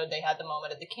episode, they had the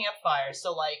moment at the campfire.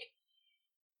 So, like,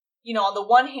 you know, on the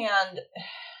one hand,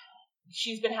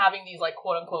 she's been having these, like,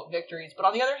 quote-unquote victories. But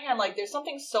on the other hand, like, there's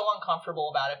something so uncomfortable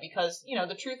about it because, you know,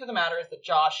 the truth of the matter is that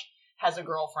Josh has a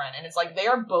girlfriend. And it's like they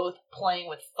are both playing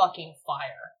with fucking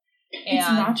fire. And it's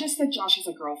not just that Josh has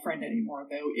a girlfriend anymore,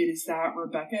 though. It is that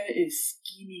Rebecca is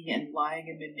scheming and lying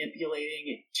and manipulating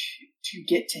it to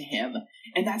get to him.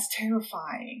 And that's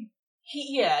terrifying.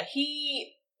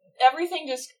 Everything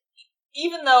just...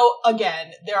 Even though,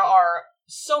 again, there are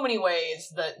so many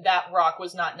ways that rock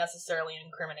was not necessarily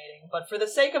incriminating, but for the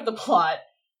sake of the plot,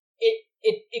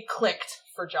 it clicked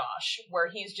for Josh, where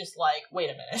he's just like, wait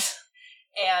a minute.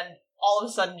 And all of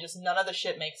a sudden, just none of the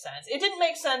shit makes sense. It didn't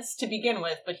make sense to begin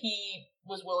with, but he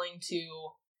was willing to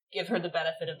give her the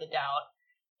benefit of the doubt.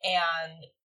 And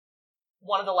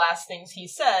one of the last things he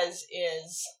says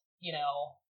is, you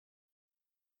know,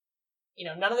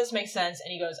 none of this makes sense.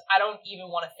 And he goes, I don't even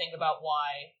want to think about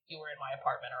why you were in my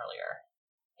apartment earlier.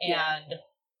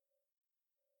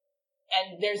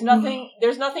 And there's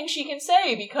nothing she can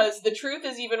say, because the truth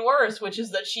is even worse, which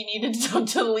is that she needed to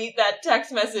delete that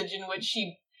text message in which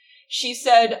she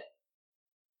said,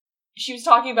 she was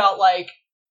talking about, like,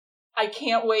 I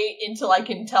can't wait until I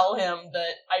can tell him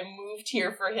that I moved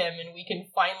here for him and we can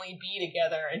finally be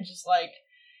together. And just, like,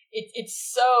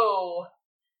 it's so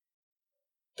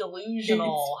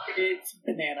delusional. It's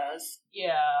bananas.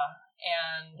 Yeah,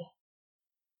 and...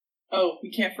 Oh,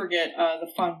 we can't forget the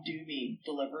Fondue Me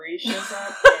delivery shows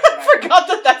up. I forgot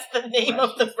that that's the name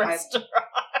of the restaurant.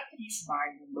 He's my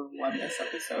number 1 this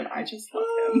episode. I just love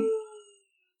him.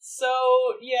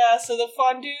 So the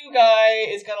fondue guy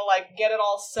is gonna, like, get it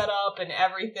all set up and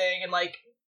everything, and, like,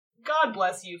 God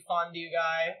bless you, fondue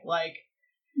guy. Like,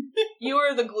 you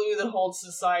are the glue that holds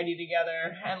society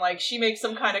together. And, like, she makes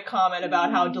some kind of comment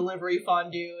about how delivery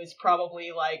fondue is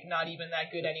probably, like, not even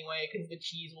that good anyway, because the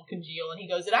cheese will congeal. And he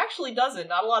goes, it actually doesn't.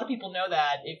 Not a lot of people know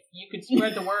that. If you could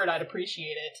spread the word, I'd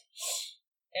appreciate it.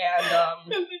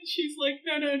 And then she's like,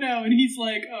 no. And he's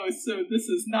like, oh, so this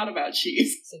is not about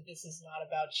cheese. So this is not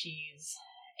about cheese.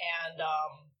 And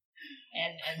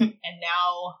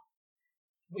now...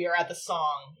 we are at the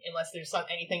song, unless there's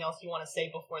anything else you want to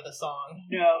say before the song.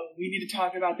 No, we need to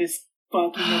talk about this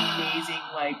fucking amazing,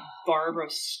 like, Barbra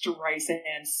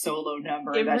Streisand solo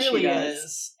number that really she does.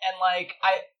 Is. And, like,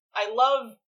 I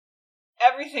love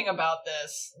everything about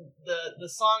this. The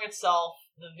song itself,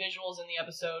 the visuals in the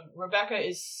episode. Rebecca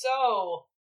is so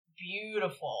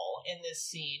beautiful in this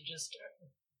scene. Just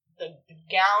the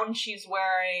gown she's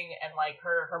wearing, and, like,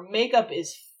 her makeup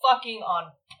is fucking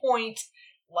on point.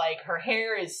 Like, her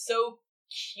hair is so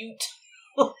cute.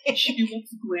 Like, she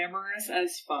looks glamorous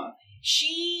as fuck.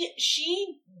 She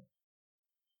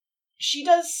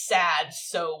does sad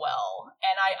so well,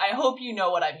 and I hope you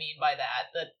know what I mean by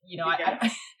that. That, you know, yeah.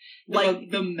 I like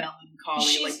the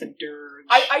melancholy, like the dirge.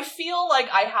 I feel like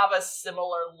I have a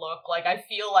similar look. Like, I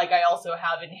feel like I also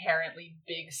have inherently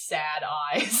big sad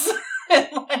eyes. And,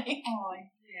 like, oh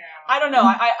I don't know.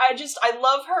 I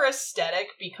love her aesthetic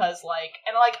because, like,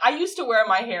 and, like, I used to wear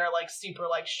my hair, like, super,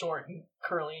 like, short and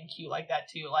curly and cute like that,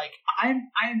 too. Like, I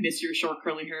miss your short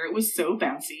curly hair. It was so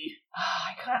bouncy.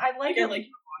 I like it. I like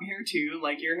your long hair, too.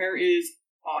 Like, your hair is,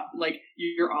 like,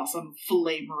 your awesome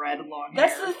flame red long hair.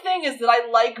 That's the thing, is that I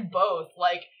like both.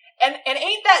 Like, and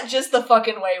ain't that just the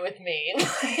fucking way with me?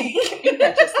 Ain't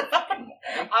that just the fucking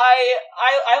way?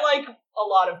 I like a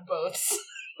lot of boths.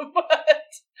 But,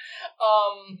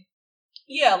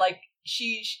 yeah, like,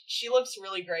 she looks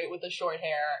really great with the short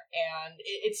hair, and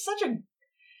it's such a...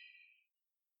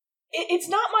 It's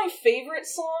not my favorite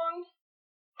song.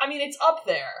 I mean, it's up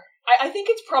there. I think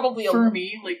it's probably For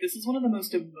me, like, this is one of the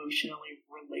most emotionally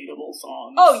relatable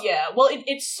songs. Oh, yeah. Well,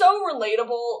 it's so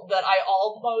relatable that I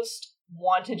almost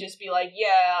want to just be like,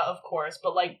 yeah, of course,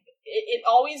 but, like, it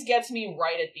always gets me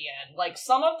right at the end. Like,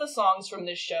 some of the songs from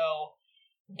this show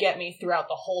get me throughout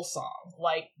the whole song.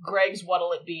 Like, Greg's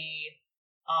What'll It Be,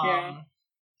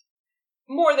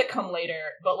 more that come later,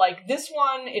 but, like, this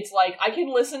one, it's like, I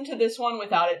can listen to this one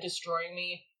without it destroying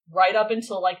me right up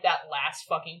until, like, that last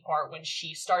fucking part when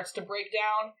she starts to break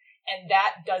down, and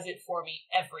that does it for me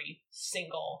every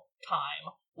single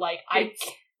time. Like,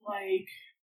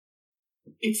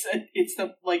 it's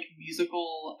the, like,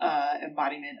 musical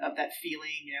embodiment of that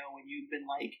feeling, you know, when you've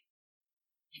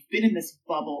been in this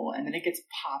bubble, and then it gets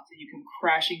popped, and you come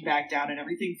crashing back down, and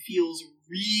everything feels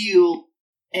real,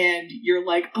 and you're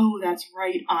like, oh, that's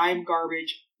right, I'm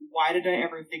garbage. Why did I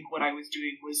ever think what I was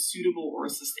doing was suitable or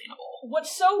sustainable?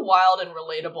 What's so wild and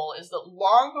relatable is that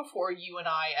long before you and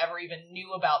I ever even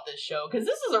knew about this show, because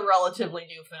this is a relatively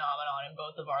new phenomenon in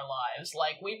both of our lives.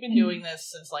 Like, we've been doing this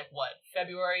since, like, what,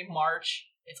 February, March?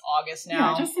 It's August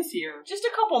now. Yeah, just this year. Just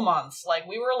a couple months. Like,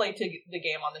 we were late to the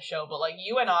game on the show, but, like,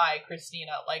 you and I,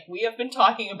 Christina, like, we have been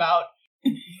talking about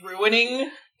ruining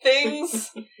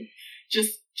things.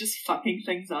 Just fucking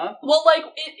things up. Well, like,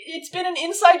 it's been an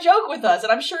inside joke with us,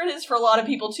 and I'm sure it is for a lot of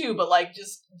people too, but, like,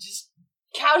 just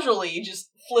casually, just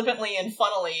flippantly and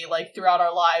funnily, like, throughout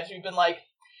our lives, we've been like,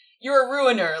 you're a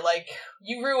ruiner, like,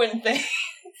 you ruin things.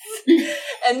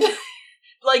 And,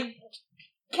 like,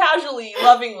 casually,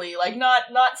 lovingly, like, not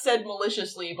said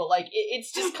maliciously, but, like,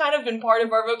 it's just kind of been part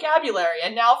of our vocabulary,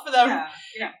 and now for them...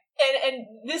 Yeah. And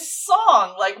this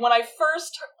song, like, when I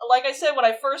first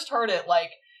heard it,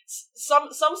 like, some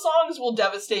songs will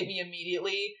devastate me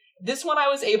immediately. This one I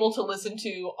was able to listen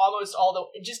to almost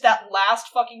just that last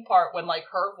fucking part when, like,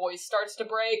 her voice starts to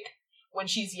break, when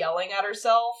she's yelling at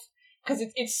herself, because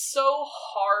it's so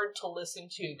hard to listen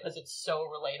to, because it's so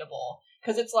relatable.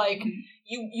 Because it's like,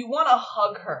 you want to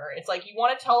hug her. It's like, you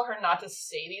want to tell her not to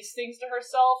say these things to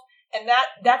herself, and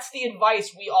that's the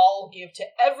advice we all give to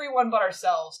everyone but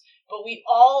ourselves, but we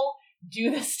all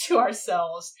do this to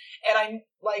ourselves, and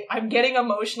I'm getting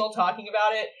emotional talking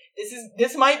about it.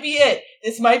 This might be it.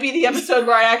 This might be the episode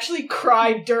where I actually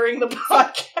cried during the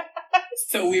podcast.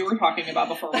 So we were talking about,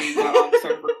 before we got on,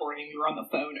 started recording, we were on the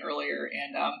phone earlier,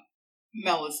 and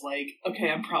Mel was like,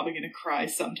 okay, I'm probably going to cry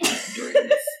sometime during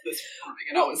this recording,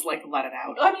 and I was like, let it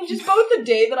out. I mean, just both the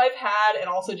day that I've had, and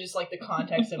also just, like, the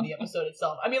context of the episode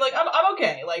itself. I mean, like, I'm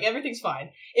okay. Like, everything's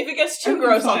fine. If it gets too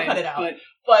gross, I'll cut it out.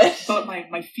 But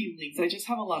my feelings, I just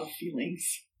have a lot of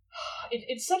feelings.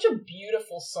 It's such a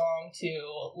beautiful song,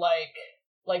 too. Like,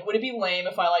 would it be lame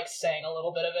if I, like, sang a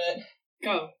little bit of it?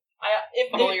 Go.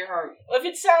 Follow your heart. If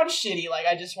it sounds shitty, like,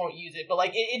 I just won't use it. But,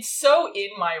 like, it's so in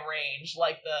my range.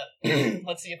 Like,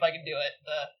 let's see if I can do it.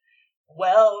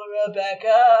 Well,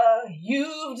 Rebecca,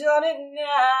 you've done it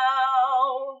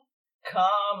now.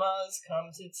 Karma's come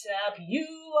to tap you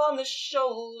on the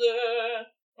shoulder.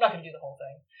 I'm not gonna do the whole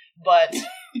thing. But,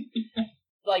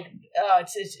 like,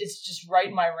 it's just right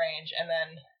in my range. And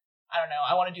then, I don't know,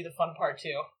 I want to do the fun part,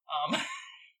 too.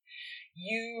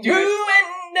 You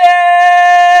ruined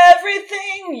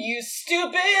everything, you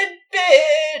stupid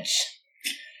bitch.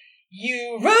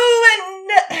 You ruined...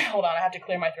 Hold on, I have to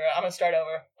clear my throat. I'm gonna start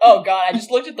over. Oh god, I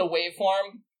just looked at the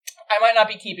waveform. I might not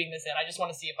be keeping this in. I just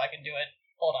want to see if I can do it.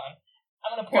 Hold on.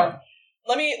 I'm gonna pour...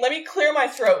 Let me clear my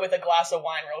throat with a glass of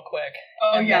wine real quick.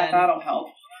 Oh yeah, that'll help.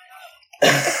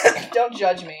 Don't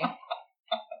judge me.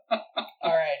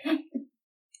 Alright.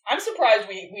 I'm surprised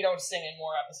we don't sing in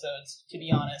more episodes, to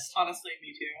be honest. Honestly,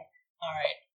 me too.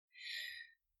 Alright.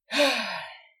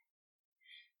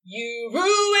 You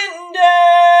ruined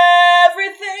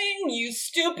everything, you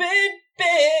stupid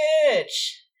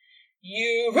bitch.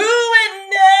 You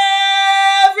ruined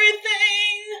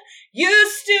everything, you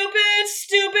stupid,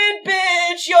 stupid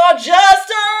bitch. You're just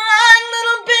a lying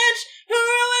little bitch who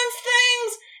ruins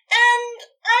things, and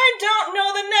I don't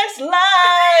know the next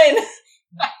line.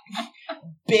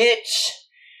 Bitch,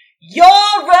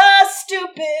 you're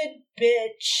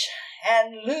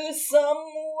lose some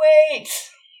weight.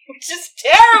 Which is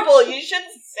terrible. You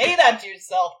shouldn't say that to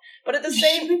yourself. But at the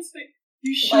same time,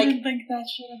 you shouldn't think that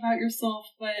shit about yourself,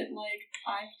 but, like,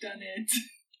 I've done it.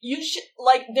 You should,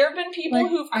 like, there have been people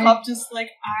who've come... I'm just,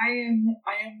 like, I am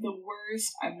the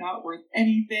worst, I'm not worth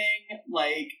anything,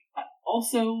 like,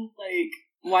 also, like,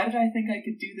 why did I think I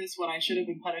could do this when I should have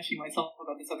been punishing myself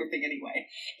about this other thing anyway?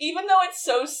 Even though it's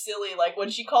so silly, like, when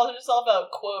she calls herself a,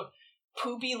 quote,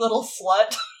 poopy little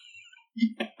slut.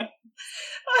 Yeah.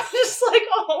 I'm just like,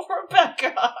 oh,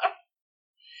 Rebecca.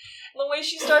 The way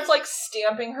she starts, like,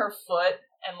 stamping her foot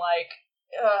and, like,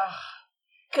 ugh.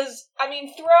 Because, I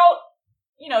mean, throughout,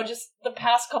 you know, just the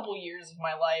past couple years of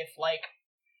my life, like,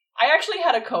 I actually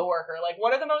had a coworker, like,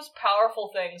 one of the most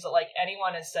powerful things that, like,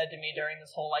 anyone has said to me during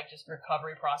this whole, like, just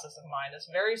recovery process of mine, this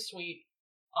very sweet,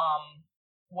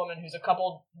 woman who's a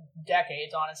couple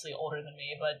decades, honestly, older than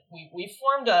me, but we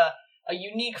formed a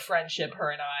unique friendship,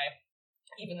 her and I,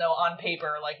 even though on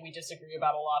paper, like, we disagree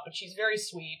about a lot, but she's very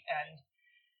sweet,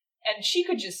 and she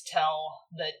could just tell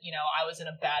that, you know, I was in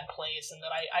a bad place, and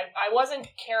that I wasn't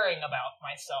caring about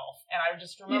myself, and I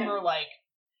just remember, like,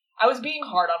 I was being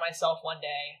hard on myself one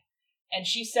day, and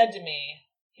she said to me,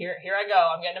 here I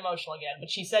go, I'm getting emotional again,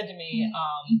 but she said to me,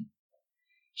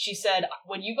 she said,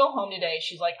 when you go home today,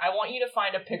 she's like, I want you to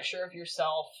find a picture of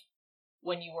yourself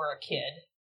when you were a kid.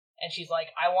 And she's like,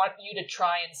 I want you to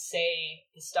try and say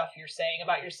the stuff you're saying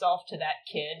about yourself to that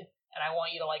kid. And I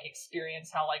want you to, like, experience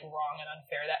how, like, wrong and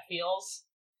unfair that feels.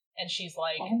 And she's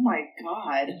like... Oh my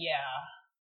god. Yeah.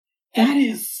 That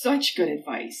is such good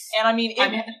advice. And I mean...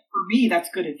 for me, that's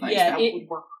good advice. Yeah, that would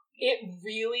work. It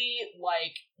really,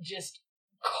 like, just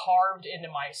carved into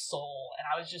my soul. And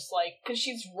I was just like... Because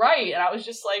she's right. And I was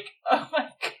just like, oh my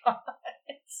god.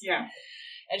 Yeah.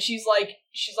 And she's like,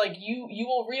 you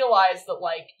will realize that,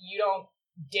 like, you don't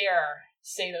dare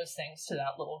say those things to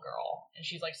that little girl. And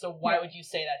she's like, so why would you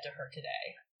say that to her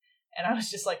today? And I was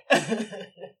just like,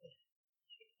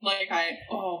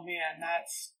 oh man,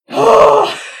 that's...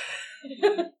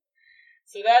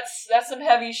 So that's some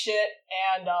heavy shit,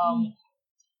 and,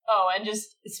 and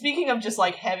just, speaking of just,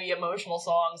 like, heavy emotional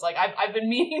songs, like, I've been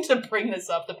meaning to bring this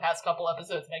up the past couple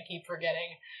episodes, and I keep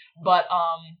forgetting, but,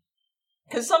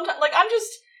 because sometimes, like, I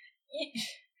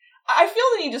feel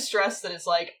the need to stress that it's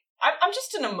like, I'm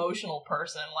just an emotional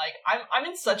person. Like, I'm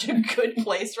in such a good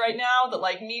place right now that,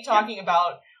 like, me talking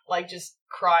about, like, just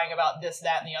crying about this,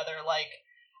 that, and the other, like,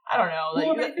 I don't know. Like,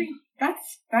 well, I think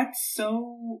that's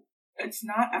so, it's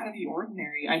not out of the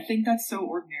ordinary. I think that's so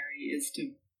ordinary, is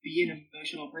to be an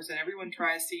emotional person. Everyone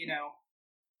tries to, you know,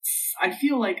 I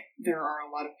feel like there are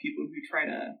a lot of people who try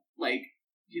to, like,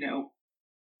 you know,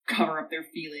 cover up their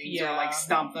feelings or, like,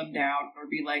 stomp them down or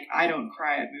be like, I don't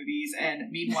cry at movies, and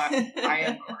meanwhile I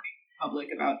am crying in public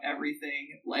about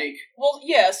everything. Like, well,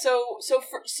 yeah, so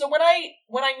when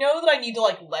I know that I need to,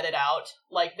 like, let it out,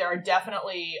 like, there are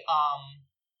definitely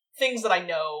things that I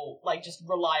know, like, just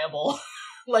reliable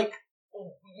like,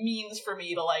 means for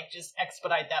me to, like, just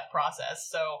expedite that process.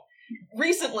 So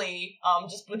recently,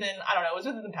 just within, I don't know, it was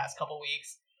within the past couple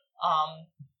weeks,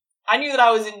 I knew that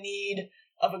I was in need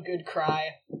of a good cry,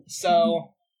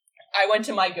 so I went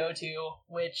to my go-to,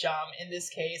 which, in this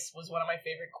case, was one of my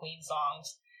favorite Queen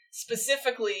songs,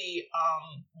 specifically,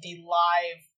 the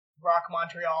live Rock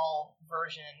Montreal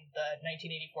version, the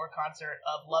 1984 concert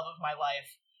of Love of My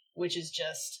Life, which is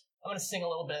just, I'm gonna sing a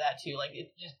little bit of that too, like,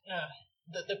 it just,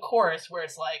 the chorus where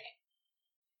it's like,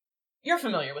 you're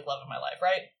familiar with Love of My Life,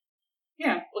 right?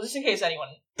 Yeah. Well, just in case anyone,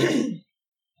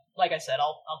 like I said,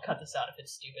 I'll cut this out if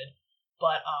it's stupid,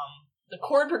 but, the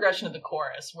chord progression of the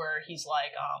chorus, where he's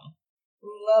like,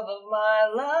 love of my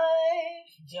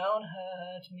life, don't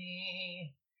hurt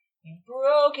me. You've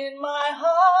broken my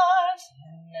heart,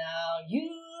 and now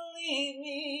you leave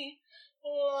me.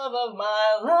 Love of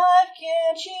my life,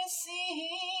 can't you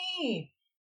see?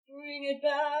 Bring it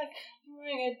back.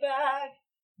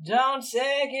 Don't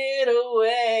take it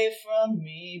away from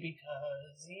me,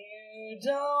 because you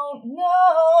don't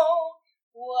know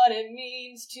what it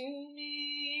means to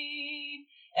me.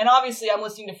 And obviously I'm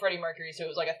listening to Freddie Mercury, so it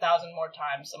was like 1,000 more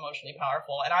times emotionally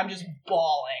powerful, and I'm just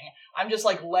bawling. I'm just,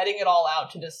 like, letting it all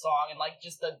out to this song, and, like,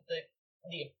 just the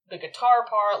guitar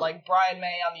part, like, Brian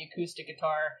May on the acoustic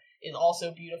guitar is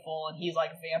also beautiful, and he's,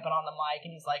 like, vamping on the mic,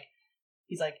 and he's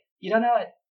like, you don't know it?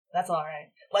 That's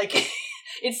alright. Like,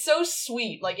 it's so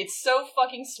sweet, like, it's so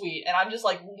fucking sweet, and I'm just,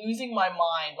 like, losing my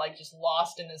mind, like, just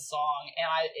lost in this song,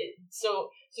 and so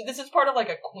this is part of, like,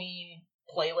 a Queen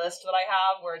playlist that I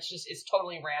have, where it's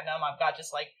totally random. I've got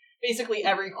just, like, basically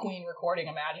every Queen recording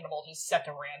imaginable just set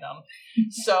to random.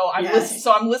 So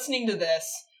I'm listening to this,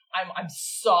 I'm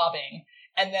sobbing,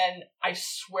 and then I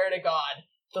swear to God,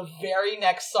 the very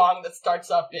next song that starts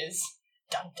up is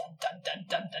dun dun dun dun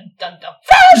dun dun dun dun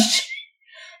Flash!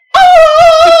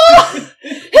 Oh!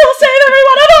 He'll save every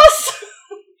one of us!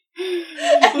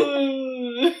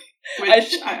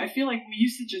 Which I feel like we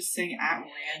used to just sing at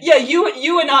random. Yeah,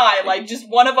 you and I, like, just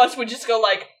one of us would just go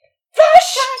like,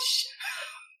 Flash!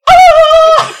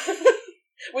 Oh!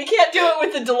 We can't do it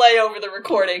with the delay over the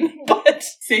recording, but...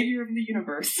 Savior of the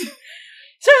universe. Savior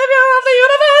of the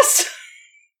universe!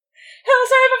 He'll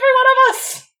save every one of us!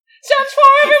 Stands for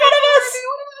every one of us!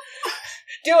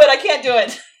 Do it, I can't do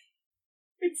it.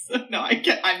 No, I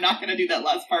can't. I'm not gonna do that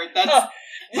last part. I'm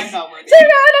not worthy.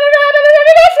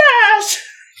 Flash!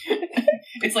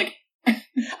 It's like...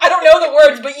 I don't know the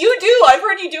words, but you do! I've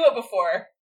heard you do it before.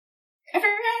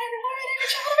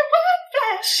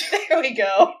 Flash! There we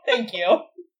go. Thank you.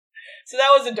 So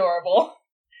that was adorable.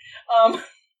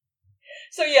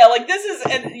 So yeah, like this is,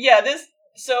 and yeah, this,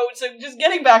 so just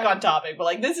getting back on topic, but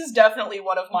like this is definitely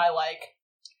one of my like,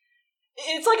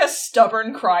 it's like a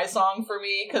stubborn cry song for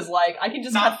me, because like I can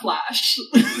just not Flash.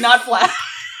 Not Flash.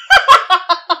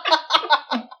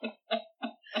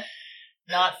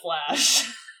 Not Flash.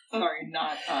 Sorry,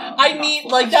 not. I mean,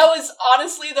 Flash. Like that was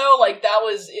honestly though, like that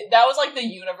was like the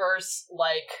universe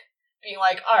like being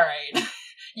like, all right,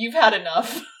 you've had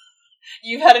enough.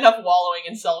 You've had enough wallowing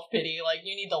in self-pity. Like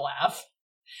you need to laugh.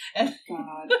 And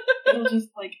God, it'll just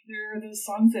like there are those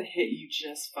songs that hit you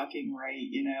just fucking right,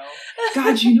 you know.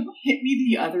 God, you know what hit me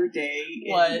the other day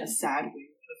in a sad way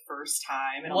for the first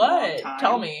time in a long time?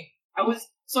 Tell me. I was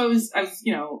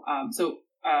you know,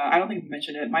 I don't think we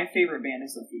mentioned it. My favorite band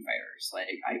is the Foo Fighters. Like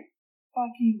I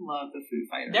fucking love the Foo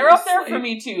Fighters. They're up there for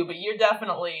me too, but you're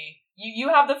definitely you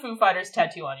have the Foo Fighters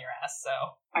tattoo on your ass,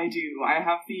 so. I do. I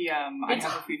have the I have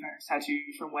a Foo Fighters tattoo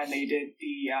from when they did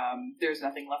the There's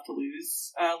Nothing Left to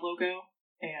Lose logo.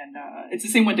 And it's the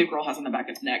same one Dave Grohl has on the back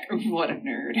of his neck. What a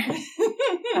nerd.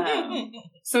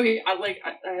 So yeah, I like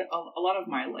a lot of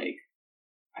my like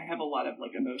I have a lot of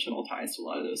like emotional ties to a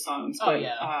lot of those songs. But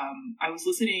I was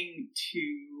listening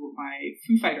to my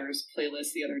Foo Fighters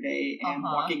playlist the other day, and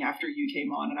Walking After You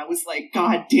came on, and I was like,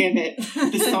 God damn it,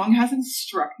 this song hasn't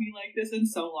struck me like this in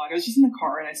so long. I was just in the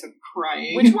car and I started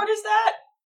crying. Which one is that?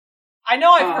 I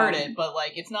know I've heard it, but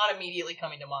like it's not immediately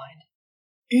coming to mind.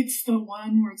 It's the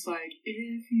one where it's like,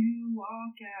 if you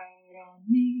walk out on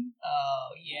me. Oh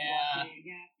yeah.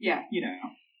 Yeah, you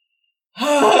know.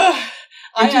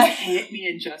 It just hit me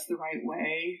in just the right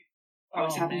way. I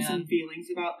was having some feelings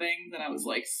about things, and I was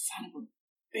like, son of a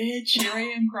bitch, here I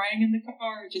am crying in the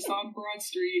car, just on Broad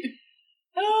Street.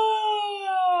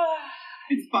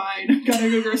 It's fine. I've got to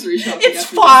go grocery shopping. It's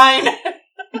fine!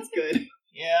 It's good.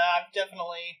 Yeah, I've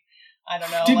definitely, I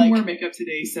don't know. Didn't wear makeup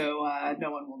today, so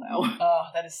no one will know. Oh,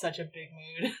 that is such a big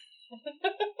mood.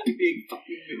 Big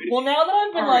fucking mood. Well, now that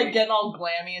I've been like getting all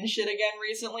glammy and shit again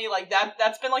recently, like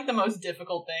that's been like the most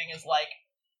difficult thing is like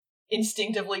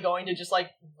instinctively going to just like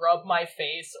rub my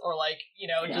face or like, you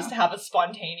know, just have a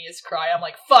spontaneous cry. I'm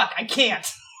like, fuck, I can't.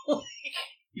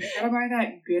 You gotta buy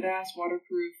that good ass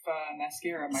waterproof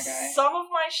mascara, my guy. Some of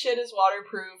my shit is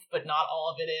waterproof, but not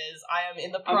all of it is. I am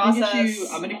in the process.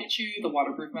 I'm gonna get you the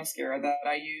waterproof mascara that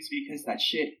I use because that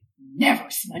shit never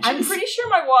smudges. I'm pretty sure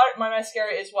my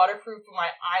mascara is waterproof, but my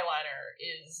eyeliner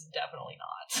is definitely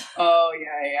not. Oh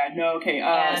yeah. No, okay.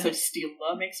 So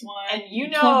Stila makes one. And you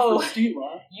know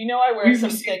Stila. You know I wear we some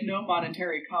receive no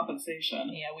monetary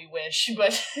compensation. Yeah, we wish,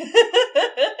 but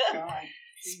God.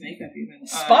 Makeup even.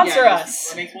 Sponsor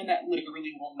us. Makes one that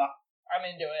literally will not. I'm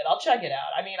into it. I'll check it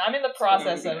out. I mean, I'm in the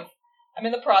process of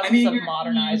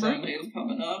modernizing. Your birthday is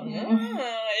coming up.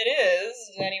 It is.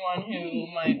 Anyone who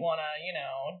might want to, you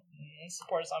know,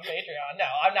 support us on Patreon. No,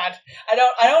 I'm not. I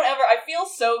don't ever. I feel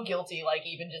so guilty, like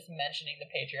even just mentioning the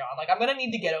Patreon. Like I'm gonna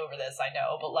need to get over this. I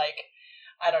know, but like,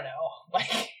 I don't know, like.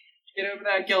 Get over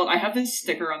that guilt. I have this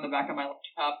sticker on the back of my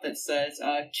laptop that says,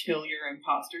 kill your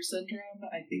imposter syndrome.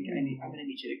 I think I'm going to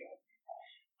need you to go.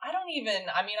 I'm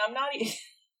not even...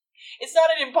 It's not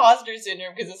an imposter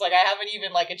syndrome, because it's like, I haven't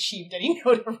even, like, achieved any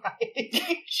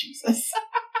notoriety. Jesus.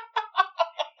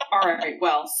 Alright,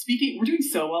 well, we're doing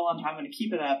so well on time. I'm going to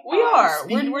keep it up. We are.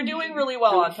 We're doing really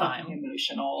well on time.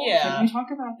 Emotional. Yeah. Can we talk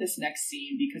about this next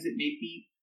scene, because it made me...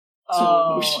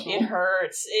 So emotional. It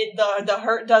hurts. The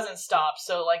hurt doesn't stop.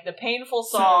 So like the painful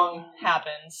song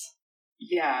happens.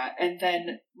 Yeah, and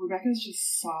then Rebecca's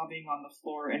just sobbing on the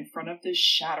floor in front of this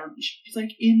shattered. She's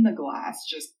like in the glass,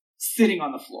 just sitting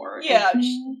on the floor. Yeah. And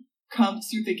who comes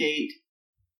through the gate?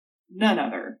 None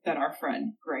other than our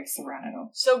friend Greg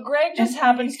Serrano. So Greg just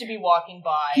happens to be walking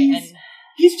by, and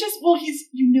he's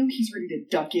ready to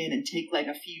duck in and take like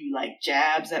a few like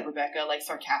jabs at Rebecca, like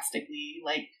sarcastically,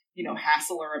 like.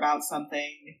 hassle her about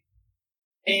something.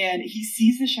 And he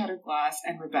sees the shattered glass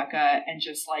and Rebecca, and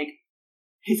just, like,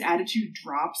 his attitude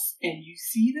drops, and you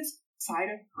see this side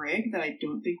of Greg that I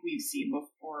don't think we've seen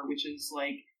before, which is,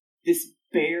 like, this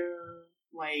bare,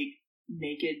 like,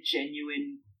 naked,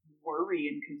 genuine worry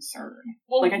and concern.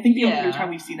 Well, like, I think the only other time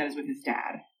we've seen that is with his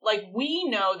dad. Like, we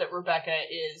know that Rebecca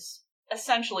is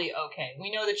essentially okay.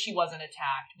 We know that she wasn't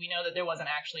attacked. We know that there wasn't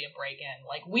actually a break-in.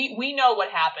 Like, we know what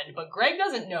happened, but Greg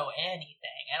doesn't know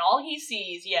anything. And all he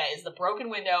sees, is the broken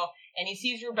window, and he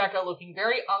sees Rebecca looking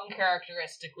very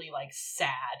uncharacteristically, like,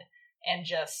 sad and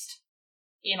just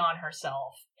in on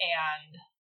herself. And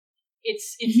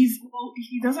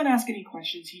he doesn't ask any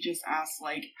questions. He just asks,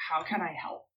 like, how can I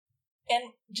help?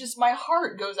 And just my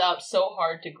heart goes out so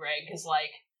hard to Greg, because,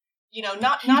 like,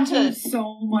 not to...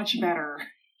 so much better.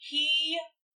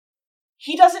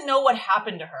 He doesn't know what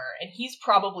happened to her, and he's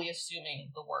probably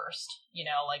assuming the worst.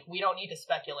 Like, we don't need to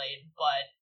speculate, but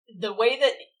the way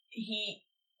that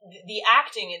the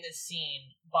acting in this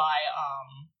scene by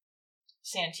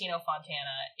Santino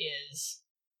Fontana is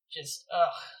just,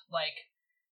 like,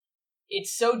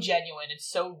 it's so genuine, it's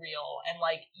so real, and,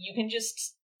 like, you can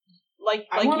just...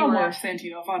 I want more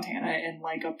Santino Fontana in,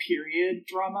 like, a period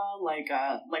drama, like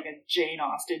a Jane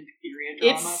Austen period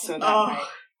drama, so that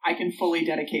I can fully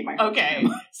dedicate my heart to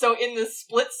him. So in the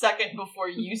split second before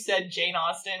you said Jane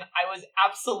Austen, I was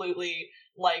absolutely,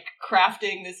 like,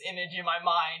 crafting this image in my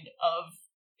mind of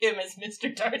him as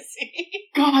Mr. Darcy.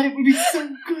 God, it would be so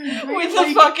good, right? With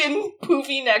the fucking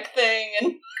poofy neck thing,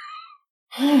 and...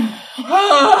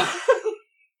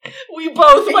 We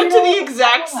both went to the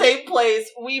exact same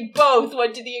place.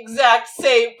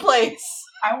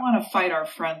 I want to fight our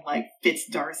friend, like, Fitz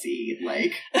Darcy.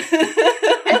 Like,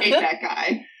 I hate that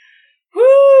guy.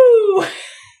 Woo!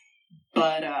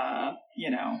 But,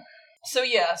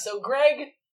 So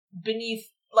Greg,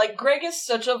 Greg is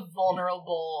such a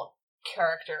vulnerable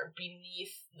character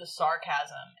beneath the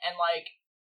sarcasm. And, like,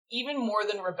 even more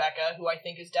than Rebecca, who I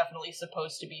think is definitely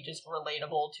supposed to be just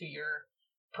relatable to your,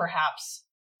 perhaps...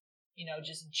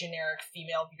 just generic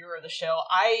female viewer of the show,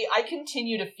 I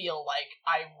continue to feel like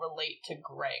I relate to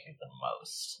Greg the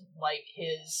most. Like,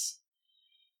 his...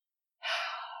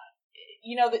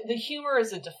 the humor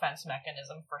is a defense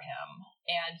mechanism for him,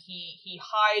 and he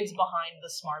hides behind the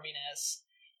smarminess,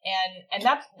 and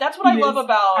that's what I love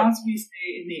about... As we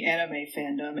say in the anime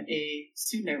fandom, a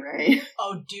tsundere.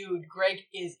 Oh, dude, Greg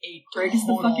is Greg is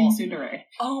the fucking tsundere.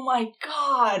 Oh my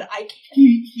god, I can't...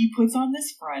 He puts on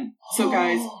this front. So,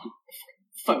 guys...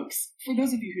 Folks, for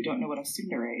those of you who don't know what a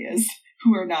tsundere is,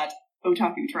 who are not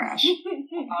otaku trash,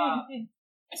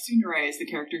 a tsundere is the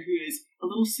character who is a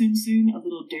little tsum-tsum, a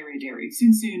little dere-dere.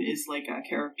 Tsum-tsum is like a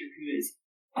character who is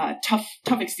tough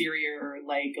exterior,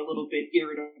 like a little bit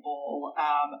irritable,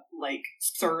 like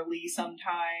surly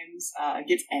sometimes,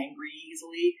 gets angry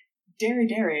easily.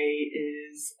 Dere-dere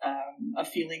is a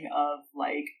feeling of,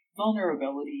 like,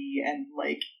 vulnerability and,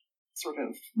 like, sort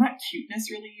of, not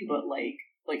cuteness really, but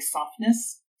like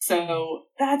softness. So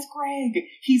that's Greg.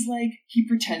 He's like, he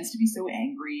pretends to be so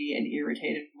angry and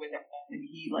irritated with it, and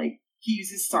he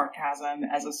uses sarcasm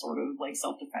as a sort of, like,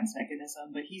 self-defense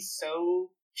mechanism, but he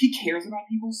cares about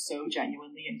people so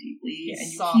genuinely and deeply,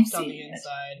 and you keep seeing on the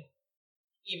inside.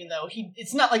 Even though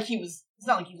it's not like he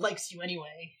likes you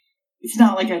anyway. It's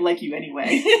not like I like you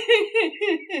anyway.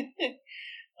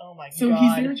 Oh my god. So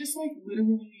he's there just, like,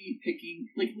 literally picking,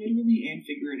 like, literally and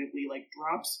figuratively, like,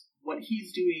 drops what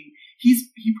he's doing. He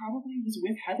probably was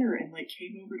with Heather and, like,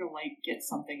 came over to, like, get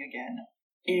something again,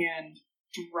 and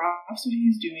drops what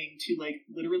he's doing to, like,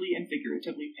 literally and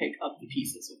figuratively pick up the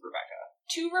pieces with Rebecca.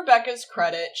 To Rebecca's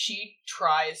credit, she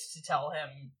tries to tell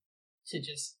him to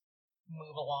just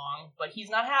move along, but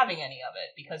he's not having any of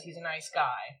it because he's a nice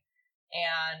guy.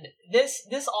 And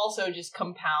this also just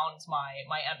compounds my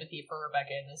empathy for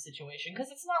Rebecca in this situation,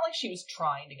 because it's not like she was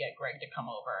trying to get Greg to come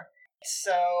over.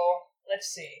 So, let's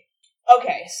see.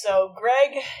 Okay, so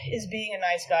Greg is being a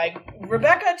nice guy.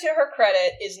 Rebecca, to her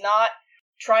credit, is not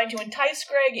trying to entice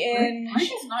Greg in. Greg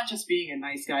is not just being a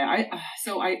nice guy. I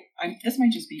this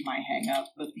might just be my hang-up,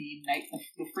 but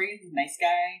the phrase "nice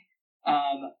guy"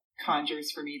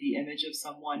 conjures for me the image of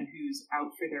someone who's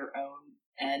out for their own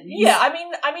ends. Yeah,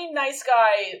 I mean, nice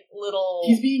guy. Little.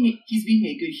 He's being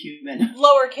a good human.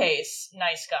 Lowercase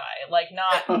nice guy, like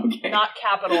okay. Not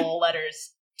capital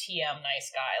letters. TM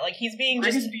nice guy. Like, he's being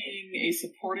Greg is being a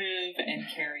supportive and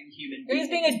caring human being. He's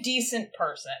being a decent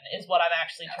person, is what I'm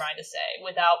actually trying to say,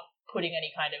 without putting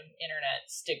any kind of internet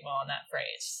stigma on that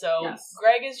phrase. So,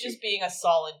 Greg is just being a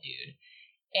solid dude.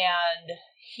 And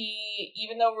he,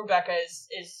 even though Rebecca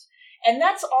is And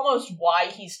that's almost why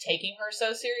he's taking her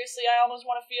so seriously, I almost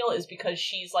want to feel, is because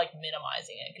she's, like,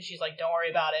 minimizing it. Because she's like, don't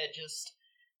worry about it, just,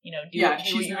 do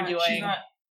what you're doing. She's not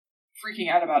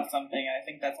freaking out about something, and I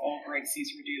think that's all Greg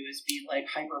sees her do, is be, like,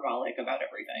 hyperbolic about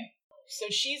everything. So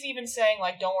she's even saying,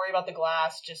 like, don't worry about the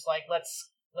glass, just, like, let's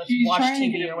She's watch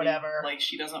TV or whatever. Like,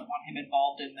 she doesn't want him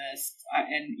involved in this.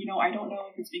 And, I don't know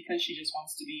if it's because she just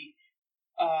wants to be,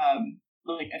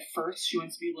 like, at first she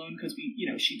wants to be alone, because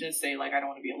she does say, like, I don't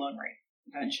want to be alone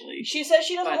eventually. She says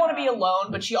she doesn't want to be alone,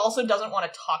 but she also doesn't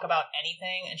want to talk about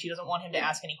anything, and she doesn't want him to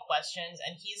ask any questions,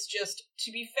 and he's just,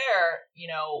 to be fair,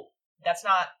 that's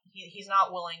not, he's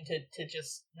not willing to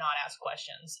just not ask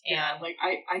questions. And like,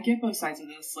 I get both sides of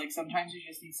this. Like, sometimes you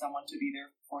just need someone to be there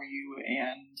for you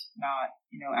and not,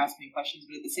 ask any questions.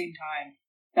 But at the same time,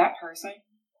 that person,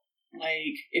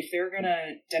 like, if they're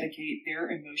gonna dedicate their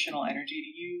emotional energy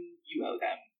to you, you owe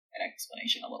them an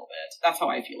explanation a little bit. That's how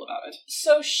I feel about it.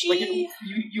 So she...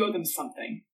 you owe them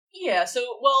something. Yeah,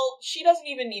 so, well, she doesn't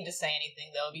even need to say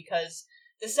anything, though, because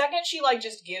the second she, like,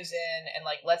 just gives in and,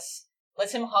 like, lets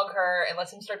him hug her and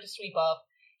lets him start to sweep up,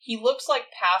 he looks,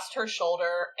 like, past her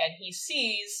shoulder and he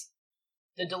sees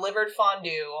the delivered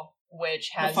fondue, which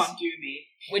has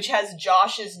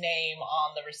Josh's name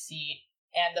on the receipt,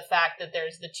 and the fact that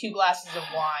there's the 2 glasses of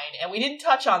wine. And we didn't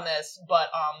touch on this, but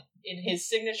in his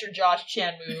signature Josh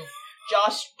Chan move,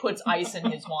 Josh puts ice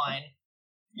in his wine.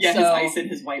 Yeah, his ice in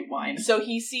his white wine. So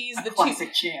he sees the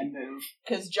classic Chan move.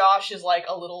 Because Josh is, like,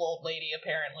 a little old lady,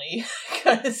 apparently.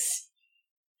 Because...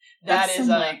 That's some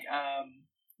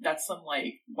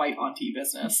white auntie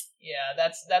business. Yeah,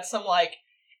 that's some, like,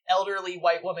 elderly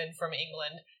white woman from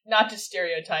England. Not to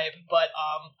stereotype, but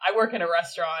I work in a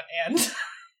restaurant, and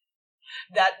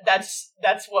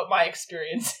that's what my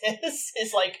experience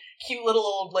is like cute little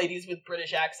old ladies with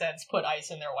British accents put ice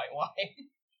in their white wine.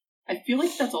 I feel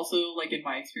like that's also, like, in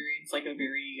my experience, like, a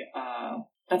very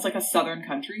that's like a Southern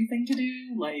country thing to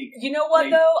do. Like, you know what,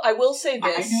 though? I will say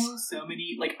this.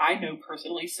 I know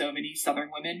personally so many Southern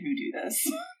women who do this.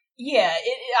 Yeah,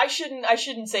 I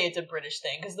shouldn't say it's a British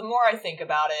thing, because the more I think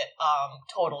about it,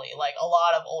 totally, like, a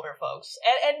lot of older folks,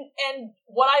 and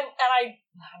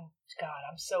God,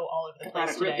 I'm so all over the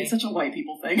place today. It's such a white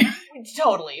people thing.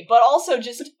 Totally, but also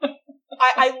just,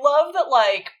 I love that,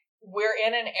 like, we're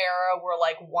in an era where,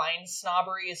 like, wine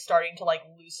snobbery is starting to, like,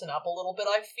 loosen up a little bit,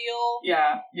 I feel.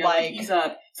 Yeah, like, ease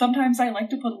up. Sometimes I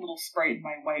like to put a little Sprite in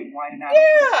my white wine and add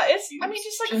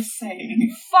just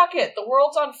saying. Fuck it, the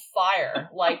world's on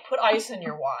fire. Like, put ice in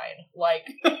your wine.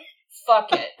 Like,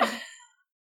 fuck it.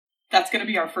 That's gonna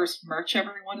be our first merch,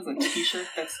 everyone, is a t-shirt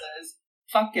that says,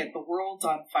 fuck it, the world's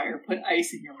on fire, put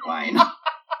ice in your wine.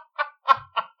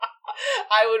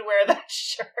 I would wear that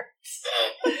shirt.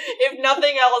 If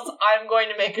nothing else, I'm going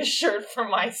to make a shirt for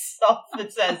myself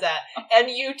that says that. And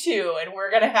you too, and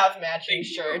we're going to have matching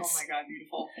shirts. Oh my god,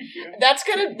 beautiful. Thank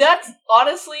you. That's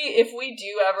honestly, if we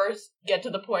do ever get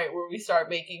to the point where we start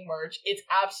making merch, it's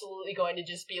absolutely going to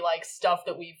just be like stuff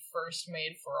that we first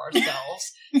made for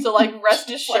ourselves. So, like, rest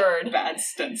assured. Like bad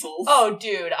stencils. Oh,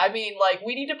 dude, I mean, like,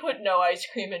 we need to put no ice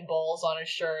cream in bowls on a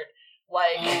shirt.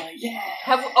 Like,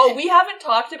 we haven't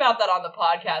talked about that on the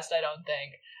podcast, I don't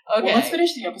think. Okay. Well, let's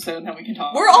finish the episode and then we can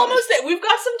talk. We're almost there. We've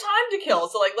got some time to kill,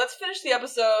 so, like, let's finish the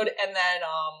episode and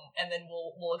then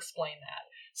we'll explain that.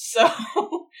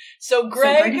 So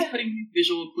Greg is putting these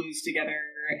visual clues together,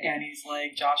 and he's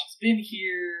like, Josh has been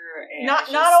here, and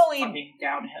not only fucking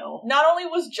downhill. Not only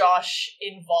was Josh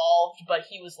involved, but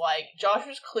he was like, Josh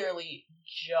was clearly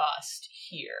just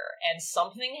here, and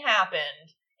something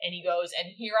happened. And he goes,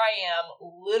 and here I am,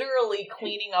 literally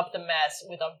cleaning up the mess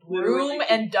with a broom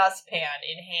and dustpan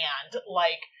in hand.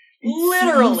 Like,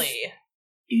 literally.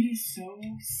 It is so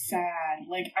sad.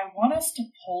 Like, I want us to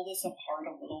pull this apart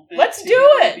a little bit. Let's do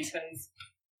it! Because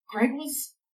Greg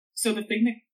was... So the thing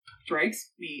that strikes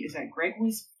me is that Greg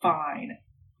was fine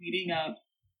cleaning up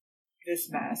this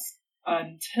mess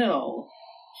until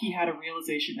he had a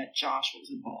realization that Josh was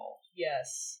involved.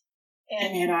 Yes.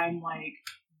 And then I'm like,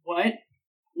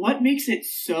 what makes it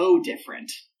so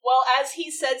different? Well, as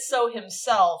he said so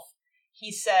himself,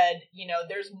 he said,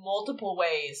 there's multiple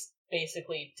ways,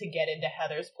 basically, to get into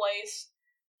Heather's place.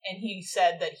 And he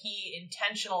said that he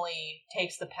intentionally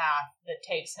takes the path that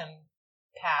takes him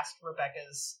past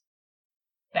Rebecca's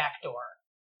back door.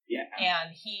 Yeah.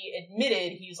 And he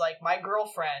admitted, he's like, my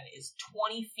girlfriend is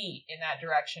 20 feet in that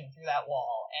direction through that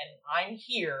wall, and I'm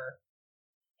here,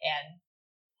 and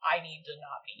I need to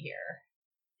not be here.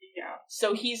 Yeah.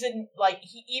 So he's in, like,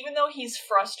 even though he's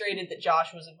frustrated that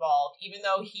Josh was involved, even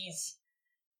though he's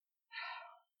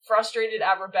frustrated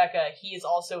at Rebecca, he is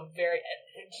also very...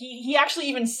 He actually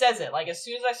even says it. Like, as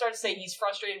soon as I start to say he's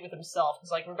frustrated with himself,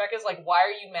 he's like, Rebecca's like, why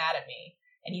are you mad at me?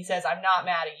 And he says, I'm not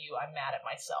mad at you, I'm mad at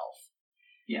myself.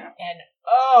 Yeah. And,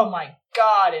 oh my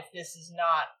god, if this is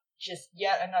not just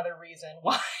yet another reason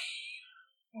why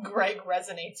Greg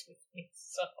resonates with me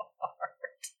so hard.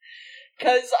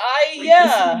 Because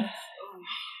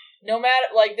no matter,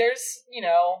 like, there's, you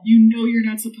know you're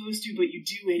not supposed to, but you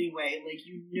do anyway. Like,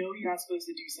 you know you're not supposed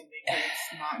to do something, but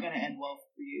it's not going to end well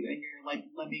for you, and you're like,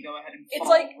 let me go ahead and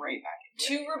fall right back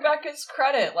into it. To Rebecca's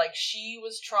credit, like, she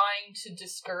was trying to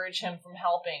discourage him from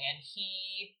helping, and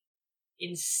he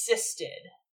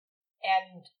insisted,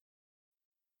 and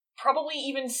probably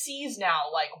even sees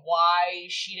now, like, why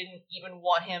she didn't even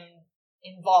want him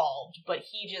involved, but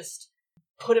he just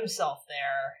put himself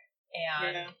there,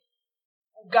 and...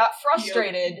 got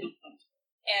frustrated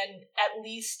and at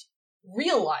least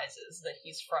realizes that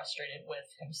he's frustrated with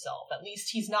himself. At least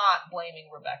he's not blaming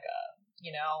Rebecca,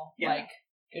 you know? Yeah. Like,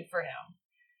 good for him.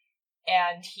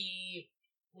 And he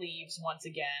leaves once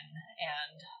again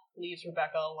and leaves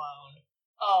Rebecca alone.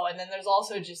 Oh, and then there's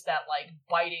also just that, like,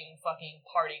 biting fucking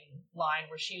parting line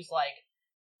where she's like,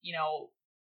 you know,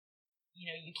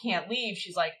 you can't leave.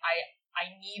 She's like,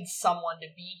 I need someone to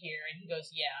be here. And he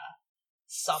goes, yeah.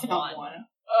 Someone.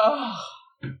 Ugh.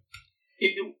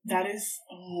 It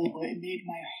made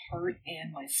my heart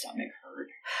and my stomach hurt.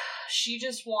 She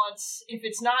just wants, if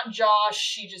it's not Josh,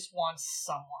 she just wants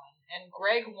someone. And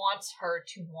Greg wants her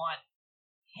to want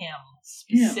him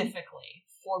specifically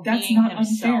for that's being not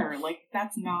himself. Unfair. Like,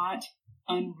 that's not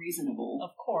unreasonable.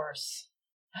 Of course.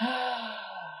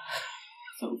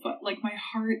 So, but, like, my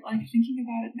heart, like, thinking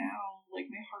about it now, like,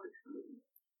 my heart hurts.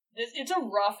 It's a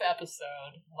rough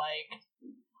episode. Like,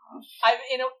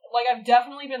 I've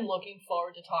definitely been looking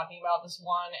forward to talking about this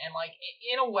one, and like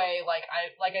in a way, like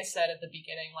I said at the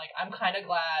beginning, like I'm kind of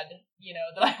glad, you know,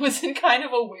 that I was in kind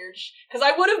of a weird, because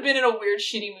I would have been in a weird,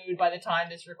 shitty mood by the time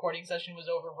this recording session was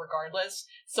over, regardless.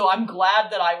 So I'm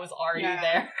glad that I was already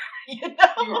there. You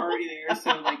know, you were already there,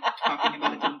 so like talking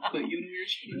about it didn't put you in a weird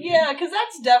shitty mood. Yeah, because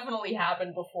that's definitely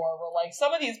happened before. Where like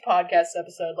some of these podcast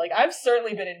episodes, like I've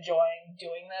certainly been enjoying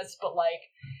doing this, but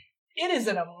like. It is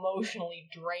an emotionally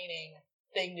draining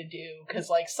thing to do, because,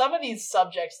 like, some of these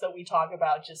subjects that we talk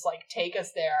about just, like, take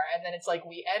us there, and then it's like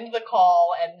we end the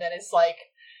call, and then it's like,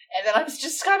 and then I'm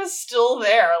just kind of still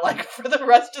there, like, for the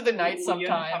rest of the night sometimes.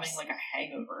 You're having, like, a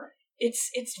hangover. It's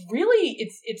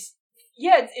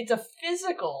a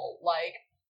physical, like,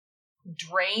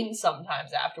 drain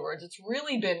sometimes afterwards. It's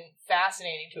really been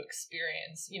fascinating to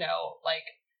experience, you know, like,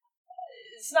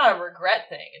 it's not a regret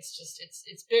thing, it's just,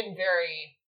 it's been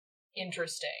very...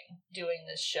 interesting doing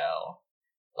this show,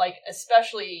 like,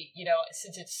 especially, you know,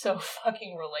 since it's so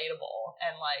fucking relatable,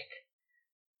 and like,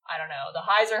 I don't know, the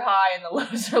highs are high and the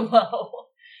lows are low,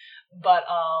 but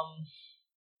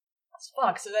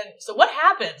fuck. So what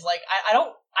happens? Like, I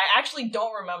actually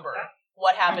don't remember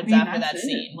what happens after that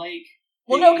scene. Like,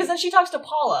 well, no, because then she talks to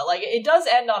Paula. Like, it does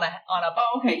end on a.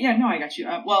 Oh, okay, yeah, no, I got you.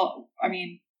 Well, I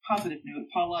mean, positive note: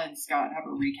 Paula and Scott have a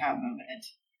recap moment.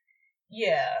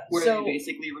 Yeah. Where they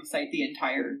basically recite the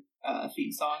entire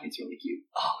theme song. It's really cute.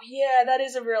 Oh, yeah, that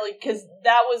is a really... Because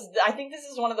that was... I think this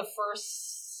is one of the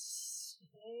first...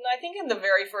 I think in the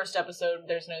very first episode,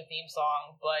 there's no theme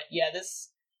song. But, yeah,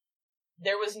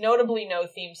 there was notably no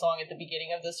theme song at the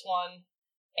beginning of this one.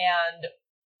 And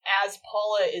as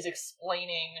Paula is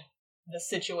explaining the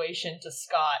situation to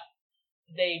Scott,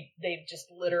 they just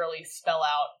literally spell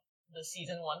out the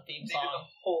season 1 theme song. The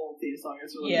whole theme song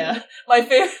is really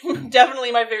good.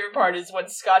 Definitely my favorite part is when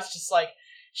Scott's just like,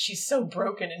 she's so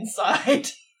broken inside.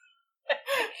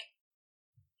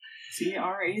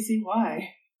 C-R-A-Z-Y.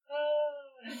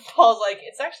 Paul's like,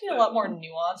 it's actually a lot more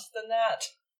nuanced than that.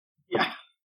 Yeah.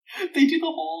 They do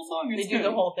the whole song. They do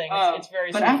the whole thing. It's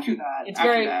very But sweet. after that, it's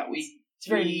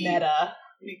very meta.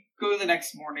 We go the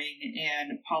next morning,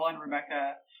 and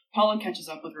Paula catches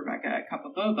up with Rebecca at Cup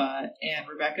of Boba, and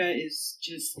Rebecca is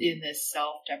just in this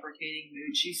self-deprecating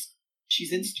mood.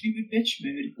 She's in stupid bitch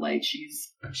mood. Like, she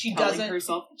telling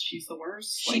herself that she's the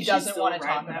worst. She doesn't want to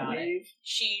talk about it.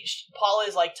 Paula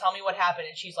is like, tell me what happened,